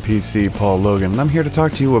neighborhood NPC, Paul Logan, and I'm here to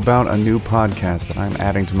talk to you about a new podcast that I'm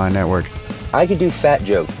adding to my network. I could do fat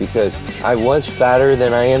jokes because I was fatter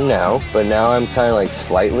than I am now, but now I'm kind of like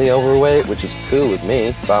slightly overweight, which is cool with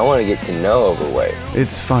me, but I want to get to know overweight.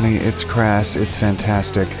 It's funny, it's crass, it's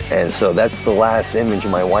fantastic. And so that's the last image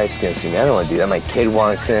my wife's going to see me. I don't want to do that. My kid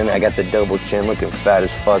walks in, I got the double chin looking fat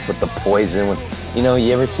as fuck with the poison. You know,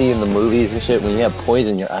 you ever see in the movies and shit, when you have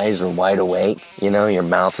poison, your eyes are wide awake, you know, your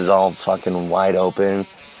mouth is all fucking wide open,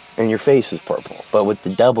 and your face is purple. But with the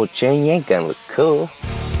double chin, you ain't gonna look cool.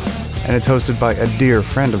 And it's hosted by a dear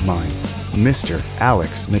friend of mine, Mr.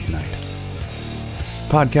 Alex Midnight.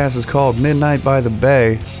 Podcast is called Midnight by the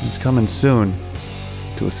Bay. It's coming soon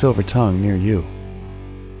to a Silver Tongue near you.